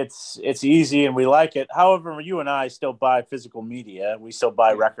 It's easy and we like it. However, you and I still buy physical media. We still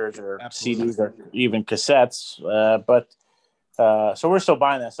buy records or CDs or even cassettes. So we're still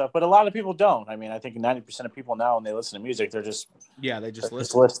buying that stuff. But a lot of people don't. I mean, I think 90% of people now, when they listen to music, they're just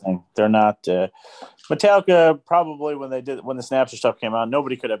listening. They're not. Metallica probably when the Snapster stuff came out,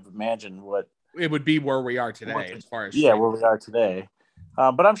 nobody could have imagined what it would be where we are today, as far as where we are today.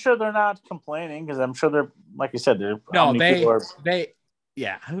 But I'm sure they're not complaining because I'm sure they're, like you said, they're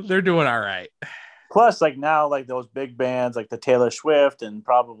doing all right. Plus, like now, like those big bands like the Taylor Swift and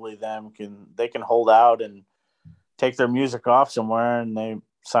probably they can hold out and take their music off somewhere, and they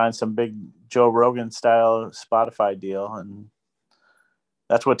sign some big Joe Rogan style Spotify deal, and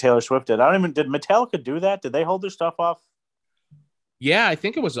that's what Taylor Swift did. Did Metallica do that? Did they hold their stuff off? Yeah, I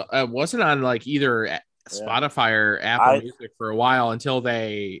think it wasn't on like either Spotify or Apple Music for a while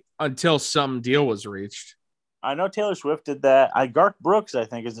until some deal was reached. I know Taylor Swift did that. Garth Brooks, I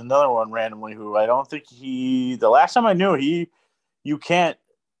think, is another one randomly who I don't think the last time I knew you can't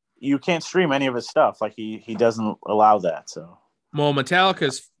stream any of his stuff. Like he doesn't allow that. So, well,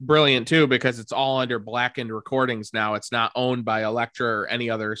 Metallica's brilliant too, because it's all under Blackened Recordings now. It's not owned by Elektra or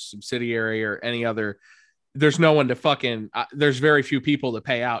any other subsidiary or any other. There's no one to fucking, there's very few people to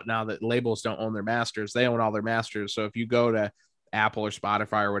pay out now that labels don't own their masters. They own all their masters. So if you go to Apple or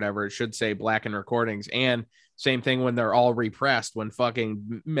Spotify or whatever, it should say Blackened Recordings. And same thing when they're all repressed, when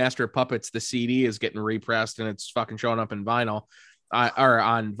fucking Master of Puppets, the CD is getting repressed and it's fucking showing up in vinyl or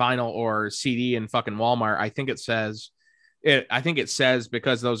on vinyl or CD in fucking Walmart. I think it says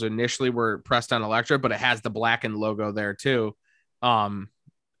because those initially were pressed on Elektra, but it has the Blackened logo there too.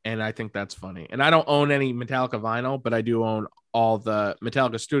 And I think that's funny. And I don't own any Metallica vinyl, but I do own all the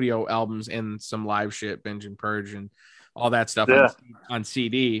Metallica studio albums and some live shit, Binge and Purge and all that stuff on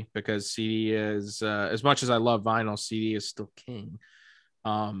CD, because CD is, as much as I love vinyl, CD is still king.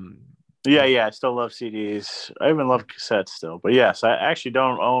 I still love CDs. I even love cassettes still. But yes, I actually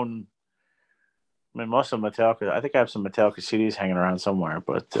don't own. I mean, most of Metallica. I think I have some Metallica CDs hanging around somewhere,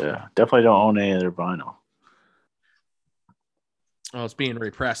 but definitely don't own any of their vinyl. Well, it's being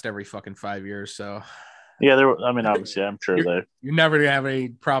repressed every fucking 5 years, so. Yeah, obviously, I'm sure you're never gonna have any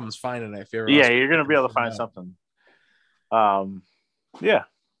problems finding it. You're gonna be able to find something. Yeah.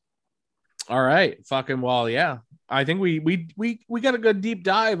 All right, fucking well, yeah. I think we got a good deep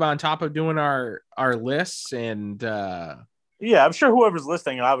dive on top of doing our lists and. Yeah, I'm sure whoever's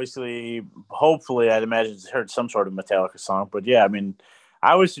listening, obviously, hopefully, I'd imagine has heard some sort of Metallica song. But yeah, I mean,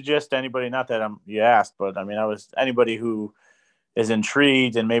 I would suggest anybody, not that you asked, but I mean, anybody who is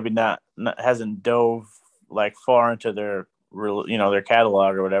intrigued and maybe not hasn't dove like far into their their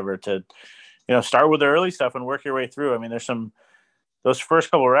catalog or whatever to start with the early stuff and work your way through. I mean, those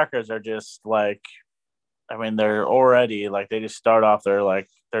first couple records are just like, I mean, they're already like, they just start off, they're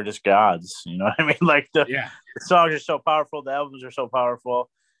just gods, you know what I mean? Like the songs are so powerful, the albums are so powerful,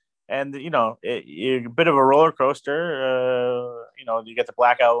 and you're a bit of a roller coaster. You get the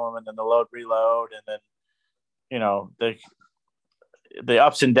Black Album and then the Load Reload and then the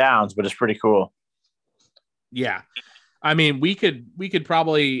ups and downs, but it's pretty cool. Yeah. I mean, we could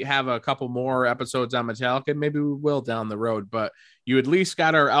probably have a couple more episodes on Metallica. Maybe we will down the road, but you at least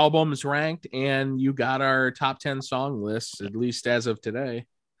got our albums ranked and you got our top 10 song lists, at least as of today.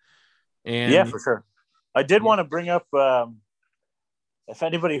 Yeah, And for sure. I did want to bring up if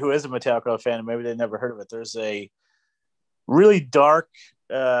anybody who is a Metallica fan, maybe they never heard of it. There's a really dark.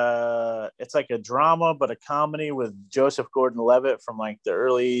 It's like a drama, but a comedy with Joseph Gordon-Levitt from like the oh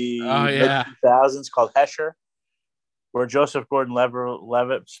early mid yeah, 2000s called Hesher, where Joseph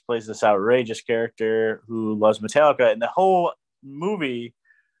Gordon-Levitt plays this outrageous character who loves Metallica, and the whole movie,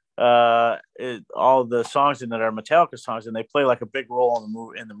 all the songs in it are Metallica songs, and they play like a big role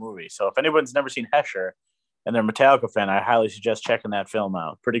in the movie. So if anyone's never seen Hesher and they're a Metallica fan, I highly suggest checking that film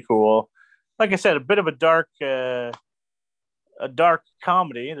out. Pretty cool. Like I said, a bit of a dark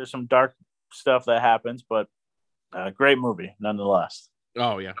comedy. There's some dark stuff that happens, but a great movie nonetheless.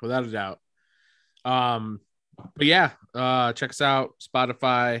 oh yeah, without a doubt. But yeah, check us out,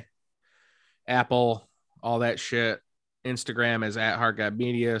 Spotify, Apple, all that shit. Instagram is at Hard God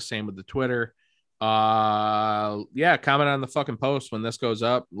Media. Same with the Twitter. Yeah, comment on the fucking post when this goes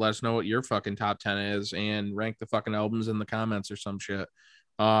up. Let us know what your fucking top 10 is and rank the fucking albums in the comments or some shit.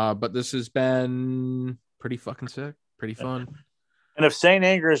 But this has been pretty fucking sick, pretty fun. And if Saint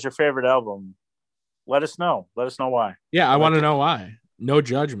Anger is your favorite album, let us know. Let us know why. Yeah, I want to know why. No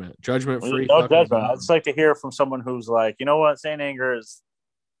judgment, judgment free. No judgment. I'd just like to hear from someone who's like, you know what, Saint Anger is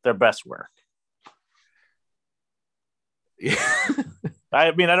their best work. Yeah.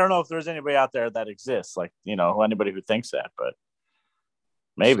 I mean, I don't know if there's anybody out there that exists, like, you know, anybody who thinks that, but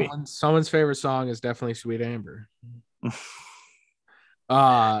maybe. Someone's favorite song is definitely Sweet Amber.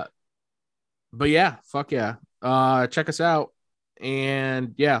 But yeah, fuck yeah. Check us out.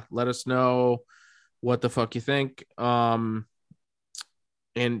 And yeah, let us know what the fuck you think. And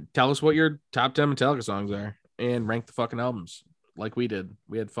tell us what your top 10 Metallica songs are and rank the fucking albums like we did.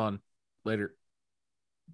 We had fun. Later.